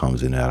control who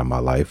comes in and out of my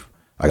life.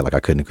 I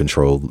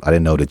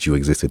didn't know that you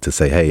existed to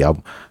say, hey,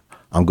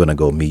 I'm going to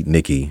go meet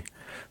Nikki,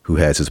 who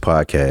has his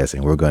podcast,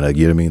 and we're going to,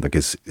 you know what I mean? Like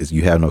it's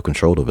you have no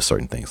control over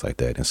certain things like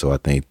that. And so I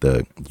think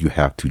that you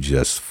have to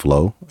just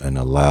flow and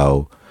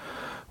allow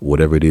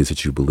whatever it is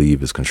that you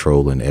believe is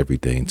controlling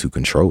everything to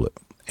control it.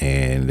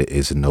 And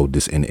it's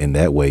in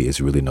that way, it's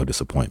really no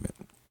disappointment,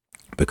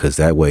 because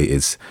that way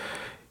it's,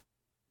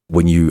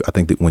 I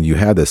think that when you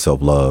have that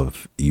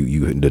self-love,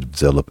 you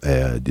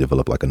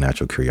develop like a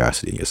natural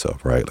curiosity in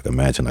yourself, right? Like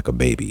imagine like a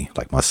baby,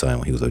 like my son,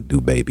 when he was a new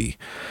baby,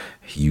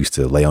 he used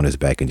to lay on his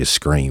back and just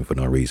scream for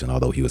no reason,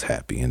 although he was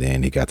happy. And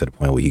then he got to the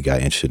point where he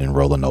got interested in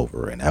rolling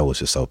over, and that was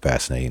just so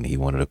fascinating. He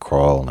wanted to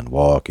crawl and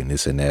walk and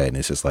this and that. And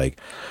it's just like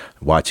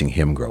watching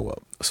him grow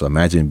up. So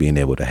imagine being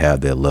able to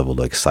have that level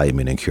of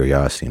excitement and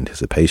curiosity and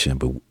anticipation,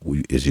 but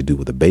as you do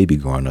with a baby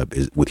growing up,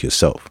 is with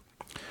yourself.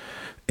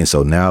 And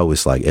so now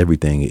it's like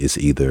everything is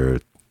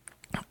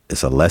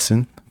it's a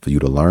lesson for you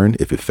to learn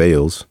if it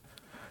fails.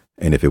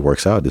 And if it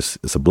works out,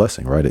 it's a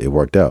blessing, right? It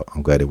worked out.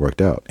 I'm glad it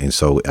worked out. And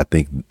so I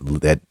think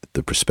that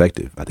the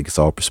perspective, I think it's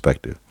all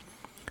perspective.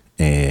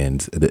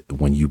 And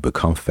when you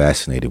become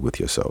fascinated with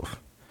yourself,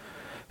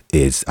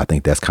 I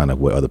think that's kind of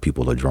what other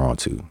people are drawn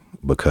to.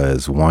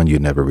 Because one, you're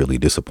never really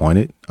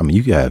disappointed. I mean,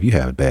 you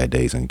have bad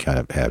days and you kind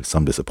of have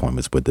some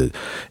disappointments, but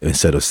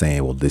instead of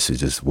saying, well, this is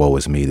just, woe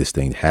is me, this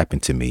thing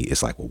happened to me,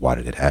 it's like, well, why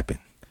did it happen?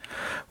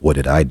 What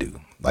did I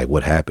do? Like,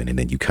 what happened? And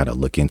then you kind of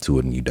look into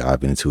it and you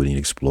dive into it and you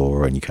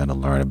explore and you kind of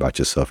learn about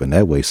yourself in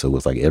that way. So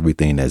it's like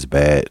everything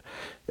bad,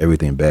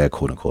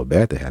 quote unquote,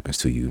 bad that happens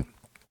to you,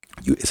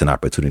 it's an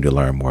opportunity to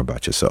learn more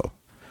about yourself.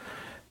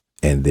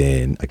 And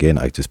then again,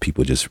 like just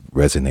people just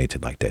resonate to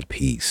like that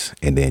peace.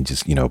 And then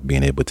just,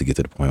 being able to get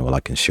to the point where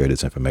I can share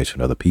this information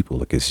with other people.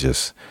 Like it's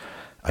just,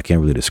 I can't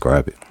really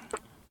describe it.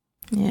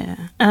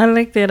 Yeah. I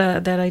like that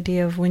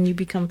idea of when you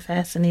become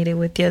fascinated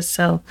with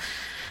yourself,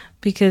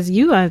 because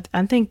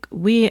I think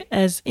we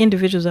as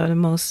individuals are the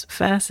most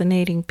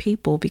fascinating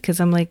people, because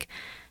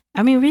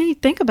really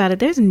think about it.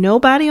 There's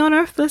nobody on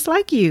earth that's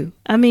like you.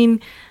 I mean,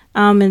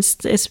 and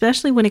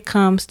especially when it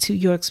comes to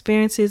your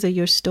experiences or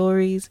your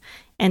stories.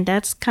 And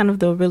that's kind of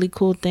the really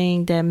cool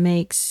thing that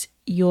makes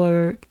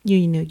your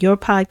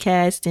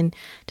podcast and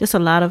just a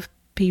lot of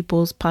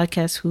people's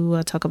podcasts who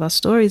talk about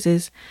stories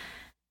is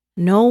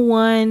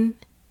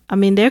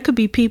there could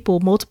be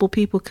multiple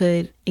people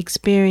could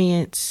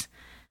experience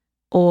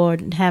or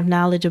have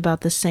knowledge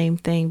about the same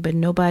thing, but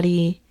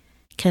nobody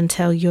can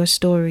tell your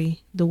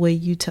story the way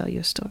you tell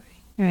your story,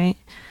 right?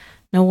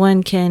 No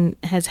one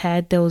has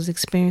had those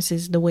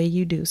experiences the way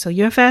you do. So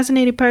you're a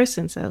fascinating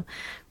person. So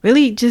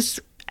really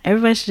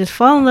everybody should just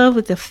fall in love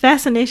with the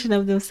fascination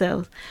of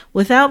themselves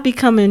without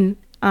becoming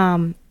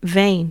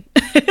vain.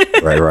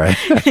 Right.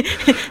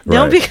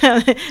 Don't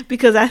become,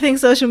 because I think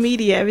social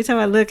media, every time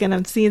I look and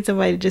I'm seeing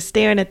somebody just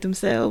staring at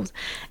themselves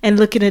and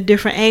looking at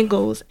different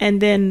angles,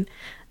 and then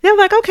they're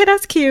like, okay,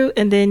 that's cute.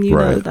 And then,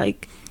 know,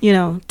 like,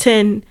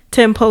 10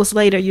 posts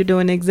later, you're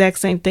doing the exact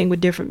same thing with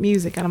different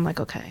music. And I'm like,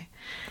 okay.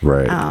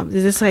 Right.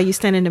 Is this how you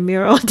stand in the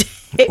mirror all day?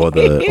 or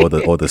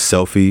the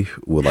selfie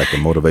with like the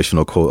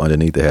motivational quote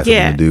underneath that has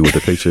something to do with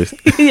the pictures?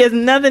 It has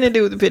nothing to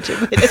do with the picture,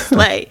 but it's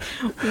like,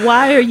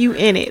 why are you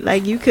in it?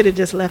 Like, you could have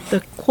just left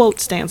the quote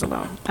stands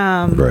alone.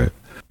 Right.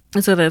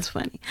 So that's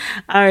funny.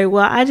 All right.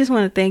 Well, I just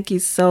want to thank you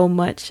so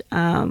much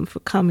for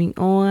coming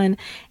on.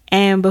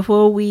 And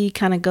before we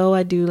kind of go,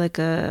 I do like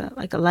a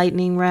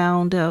lightning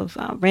round of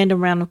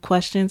random round of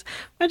questions.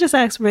 I just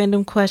ask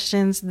random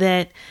questions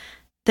that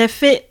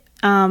fit.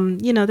 They're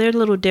a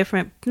little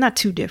different, not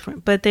too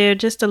different, but they're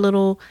just a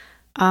little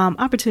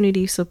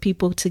opportunity so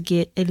people to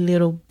get a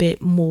little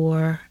bit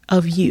more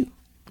of you,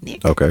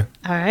 Nick. Okay.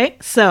 All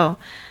right. So,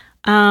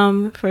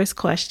 first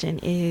question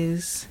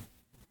is,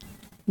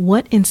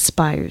 what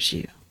inspires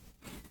you?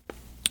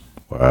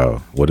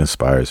 Wow. What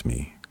inspires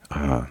me?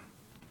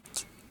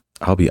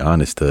 I'll be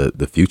honest,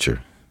 the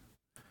future.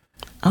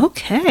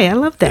 Okay. I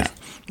love that.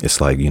 It's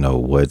like,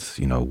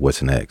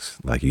 what's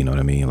next? Like, you know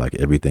what I mean? Like,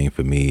 everything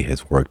for me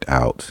has worked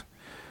out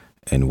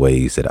in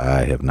ways that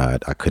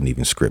I couldn't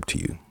even script to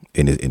you.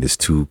 And it's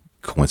too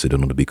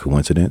coincidental to be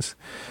coincidence.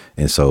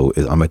 And so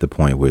I'm at the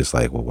point where it's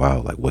like, well,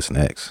 wow, like, what's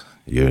next?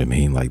 You know what I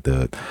mean? Like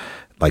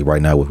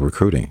right now with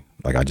recruiting,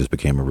 like, I just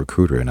became a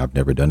recruiter and I've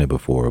never done it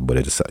before, but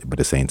at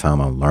the same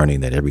time, I'm learning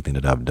that everything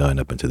that I've done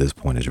up until this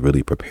point has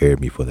really prepared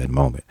me for that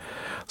moment.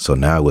 So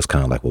now it's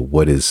kind of like, well,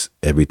 what is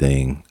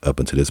everything up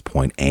until this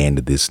point and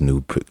this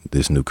new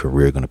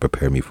career going to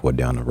prepare me for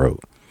down the road?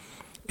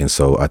 And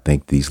so I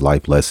think these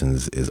life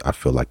lessons I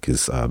feel like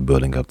is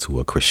building up to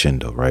a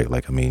crescendo, right?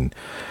 Like, I mean,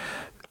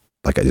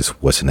 like,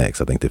 what's next?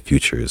 I think the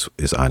future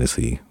is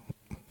honestly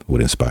what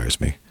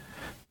inspires me.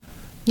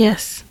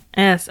 Yes.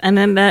 And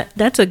then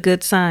that's a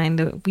good sign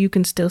that you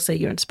can still say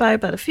you're inspired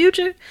by the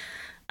future.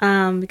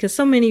 Because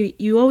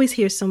you always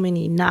hear so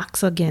many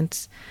knocks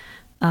against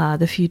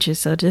the future.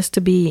 So just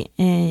to be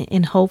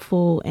in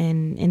hopeful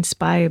and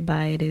inspired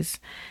by it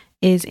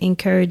is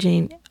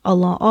encouraging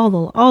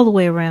all the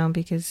way around,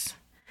 because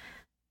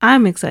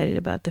I'm excited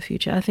about the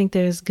future. I think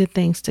there's good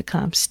things to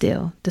come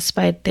still,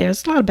 despite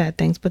there's a lot of bad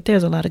things, but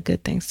there's a lot of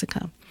good things to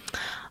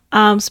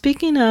come.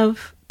 Speaking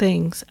of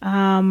things,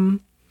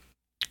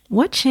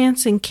 what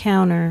chance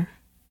encounter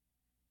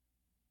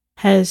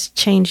has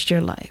changed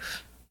your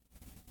life?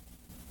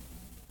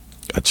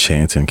 A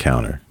chance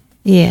encounter?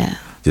 Yeah.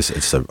 Just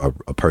it's a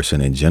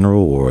person in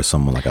general, or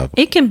someone like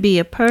It can be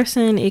a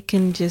person. It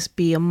can just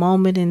be a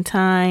moment in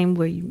time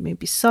where you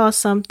maybe saw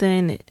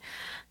something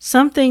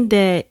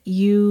that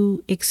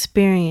you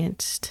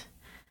experienced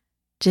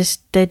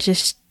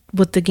that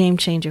was the game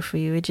changer for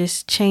you. It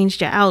just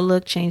changed your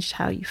outlook, changed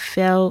how you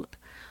felt,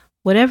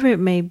 whatever it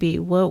may be.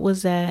 What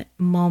was that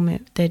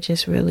moment that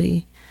just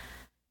really,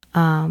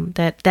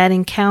 that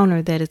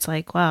encounter that it's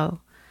like, wow,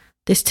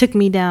 this took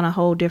me down a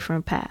whole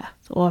different path.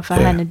 Or if I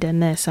hadn't done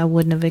this, I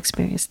wouldn't have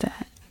experienced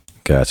that.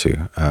 Got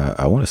you.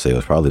 I want to say it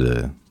was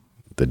probably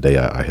the day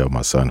I held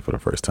my son for the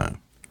first time.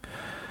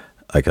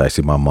 Like, I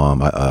see my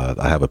mom, I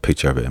have a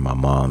picture of it in my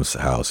mom's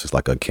house. It's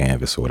like a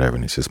canvas or whatever.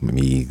 And it's just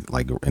me,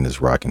 like, in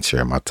this rocking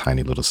chair. My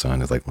tiny little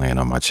son is like laying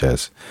on my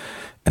chest.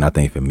 And I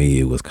think for me,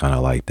 it was kind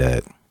of like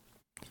that.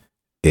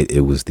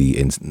 It was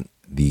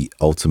the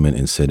ultimate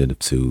incentive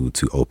to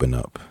open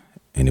up.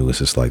 And it was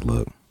just like,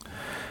 look,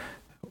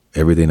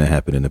 everything that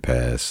happened in the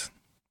past,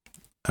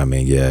 I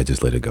mean, yeah,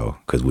 just let it go.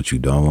 Because what you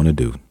don't want to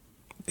do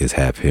is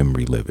have him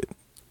relive it.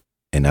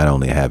 And not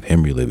only have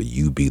him relive it,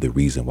 you be the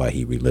reason why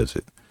he relives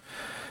it.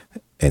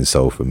 And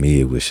so for me,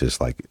 it was just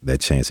like that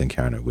chance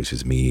encounter, which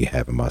is me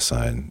having my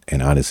son.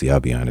 And honestly, I'll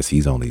be honest,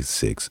 he's only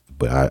 6,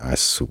 but I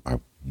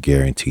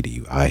guarantee to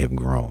you, I have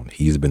grown.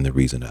 He's been the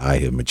reason that I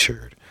have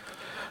matured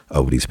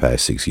over these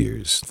past 6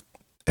 years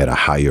at a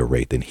higher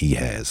rate than he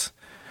has,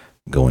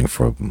 going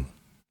from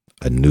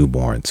a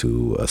newborn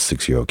to a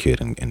 6-year-old kid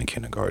in the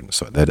kindergarten.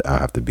 So that I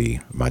have to be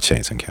my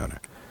chance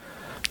encounter.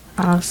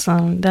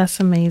 Awesome.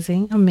 That's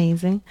amazing.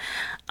 Amazing.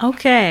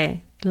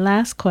 Okay.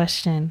 Last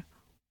question.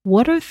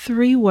 What are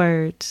 3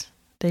 words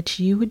that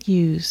you would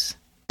use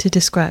to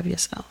describe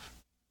yourself?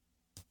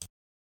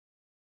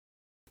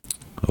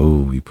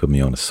 Oh, you put me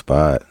on the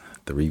spot.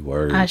 3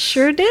 words. I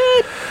sure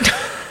did.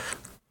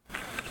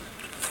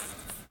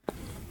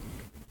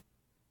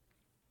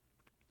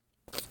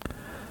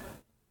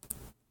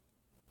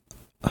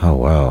 Oh,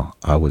 wow.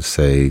 I would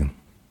say,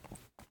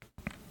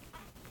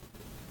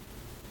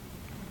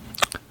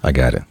 I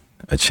got it.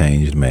 A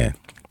changed man.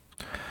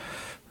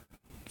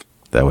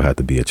 That would have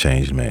to be a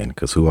changed man,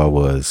 because who I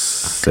was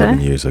 7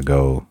 years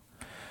ago,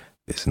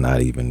 it's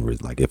not even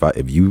like if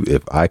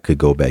I could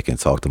go back and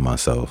talk to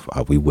myself,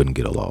 we wouldn't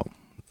get along.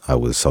 I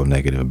was so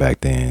negative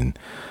back then.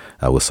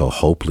 I was so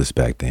hopeless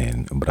back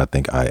then. But I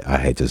think I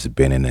had just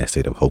been in that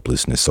state of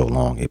hopelessness so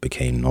long, it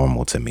became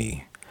normal to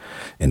me,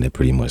 and it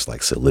pretty much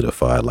like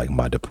solidified like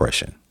my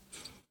depression.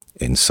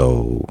 And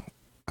so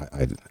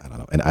I don't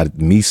know. And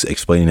me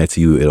explaining that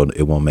to you,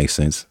 it won't make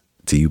sense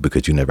to you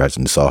because you never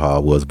actually saw how I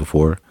was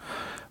before.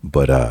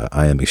 But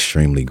I am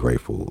extremely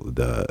grateful.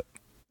 The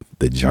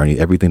journey,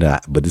 everything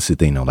but this is the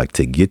thing though, like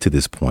to get to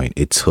this point,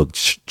 it took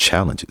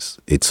challenges,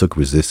 it took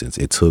resistance,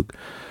 it took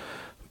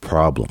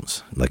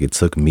problems. Like it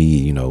took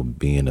me,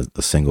 being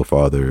a single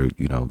father,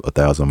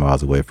 1,000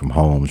 miles away from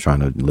home, trying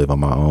to live on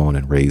my own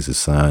and raise a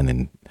son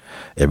and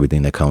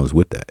everything that comes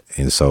with that.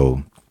 And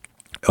so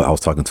I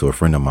was talking to a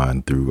friend of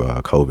mine through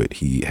COVID.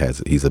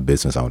 He's a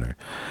business owner,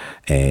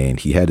 and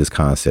he had this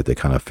concept that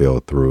kind of fell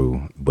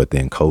through, but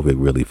then COVID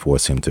really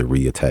forced him to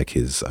reattack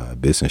his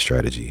business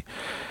strategy.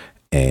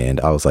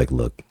 And I was like,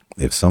 look,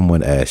 if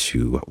someone asked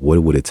you,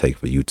 what would it take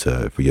for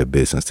your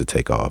business to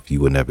take off? You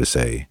would never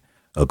say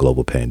a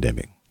global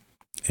pandemic.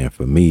 And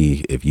for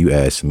me, if you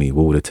asked me,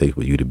 what would it take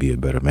for you to be a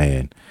better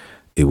man?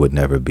 It would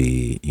never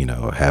be,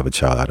 have a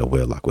child out of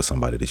wedlock with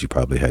somebody that you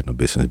probably had no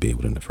business being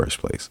with in the first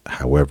place.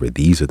 However,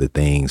 these are the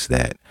things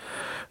that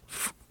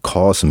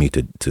caused me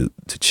to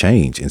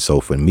change. And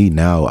so for me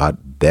now,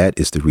 that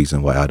is the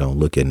reason why I don't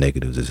look at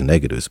negatives as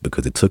negatives,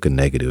 because it took a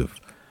negative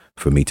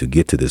for me to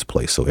get to this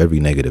place. So every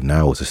negative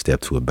now is a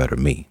step to a better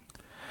me.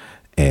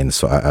 And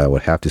so I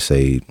would have to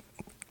say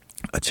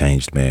a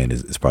changed man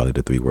is probably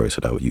the 3 words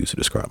that I would use to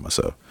describe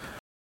myself.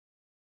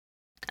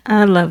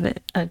 I love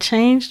it. A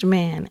changed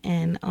man.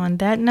 And on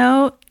that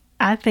note,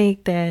 I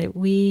think that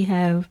we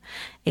have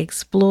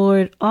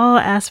explored all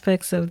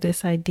aspects of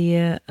this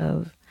idea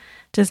of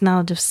just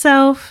knowledge of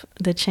self,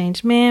 the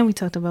changed man. We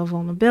talked about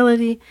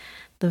vulnerability,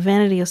 the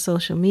vanity of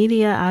social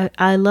media.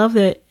 I love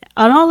that.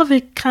 And all of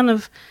it kind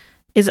of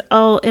it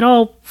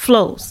all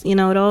flows, it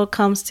all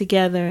comes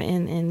together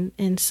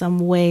in some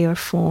way or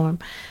form.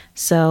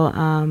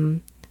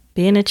 So,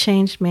 being a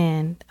changed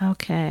man.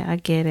 Okay. I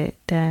get it.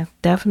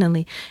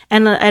 Definitely.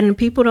 And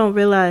people don't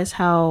realize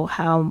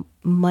how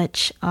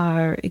much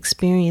our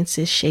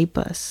experiences shape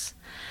us.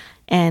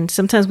 And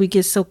sometimes we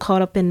get so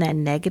caught up in that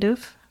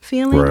negative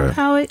feeling Right. of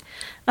how it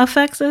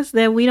affects us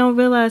that we don't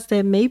realize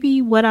that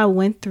maybe what I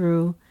went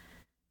through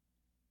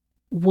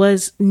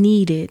was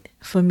needed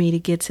for me to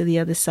get to the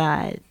other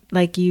side.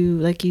 Like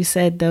you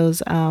said,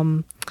 those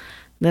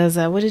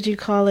what did you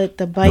call it?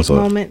 The bite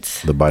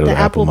moments. The bite of the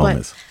apple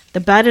moments. The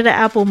bite of the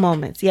apple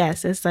moments.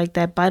 Yes, it's like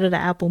that bite of the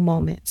apple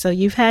moment. So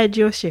you've had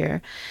your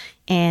share.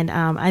 And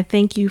I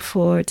thank you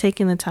for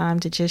taking the time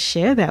to just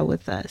share that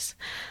with us.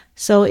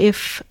 So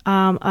if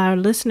our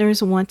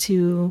listeners want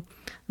to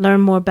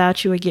learn more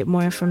about you or get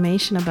more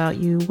information about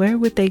you, where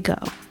would they go?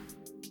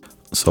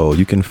 So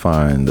you can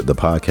find the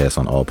podcast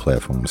on all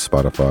platforms: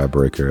 Spotify,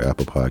 Breaker,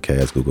 Apple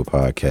Podcasts, Google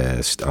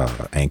Podcasts,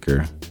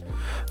 Anchor.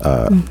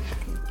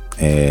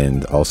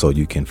 And also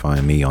you can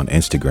find me on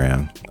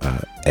Instagram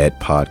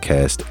at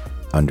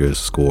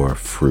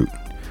podcast_fruit.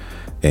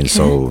 And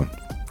so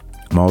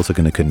I'm always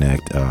looking to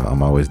connect.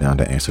 I'm always down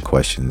to answer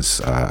questions.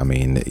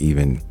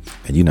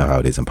 And you know how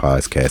it is in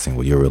podcasting,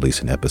 where you'll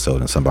release an episode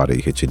and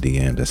somebody hit your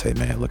DM and say,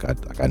 man, look,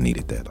 I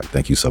needed that. Like,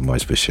 thank you so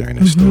much for sharing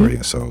this story.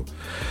 And so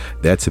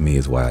that to me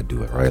is why I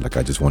do it, right? Like,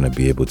 I just want to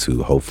be able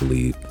to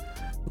hopefully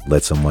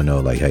let someone know,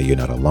 like, hey, you're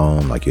not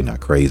alone, like, you're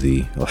not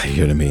crazy, like, you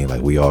know what I mean?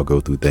 Like, we all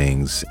go through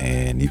things,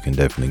 and you can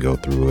definitely go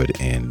through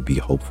it and be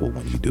hopeful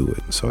when you do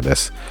it. So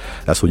that's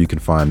where you can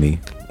find me.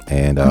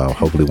 And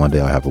hopefully one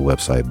day I'll have a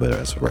website, but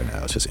as of right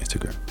now, it's just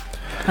Instagram.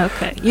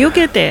 Okay. You'll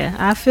get there.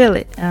 I feel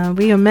it.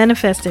 We are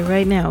manifesting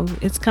right now.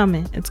 It's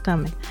coming. It's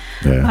coming.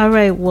 Yeah. All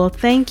right. Well,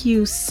 thank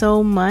you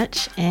so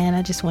much. And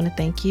I just want to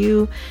thank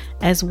you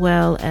as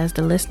well as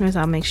the listeners.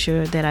 I'll make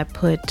sure that I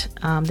put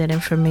that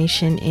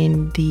information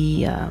in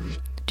the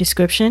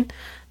description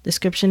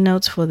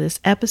notes for this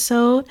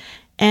episode.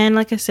 And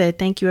like I said,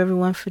 thank you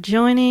everyone for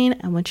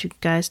joining. I want you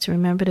guys to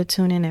remember to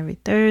tune in every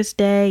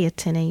Thursday at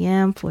 10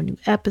 a.m. for a new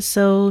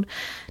episode.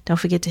 Don't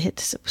forget to hit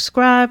the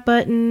subscribe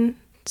button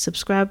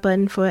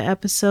for an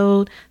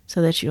episode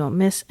so that you don't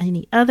miss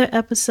any other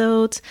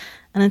episodes.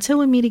 And until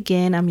we meet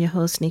again, I'm your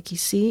host, Nikki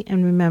C.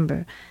 And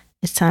remember,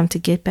 it's time to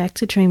get back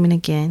to dreaming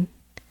again.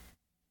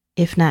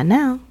 If not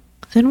now,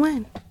 then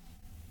when?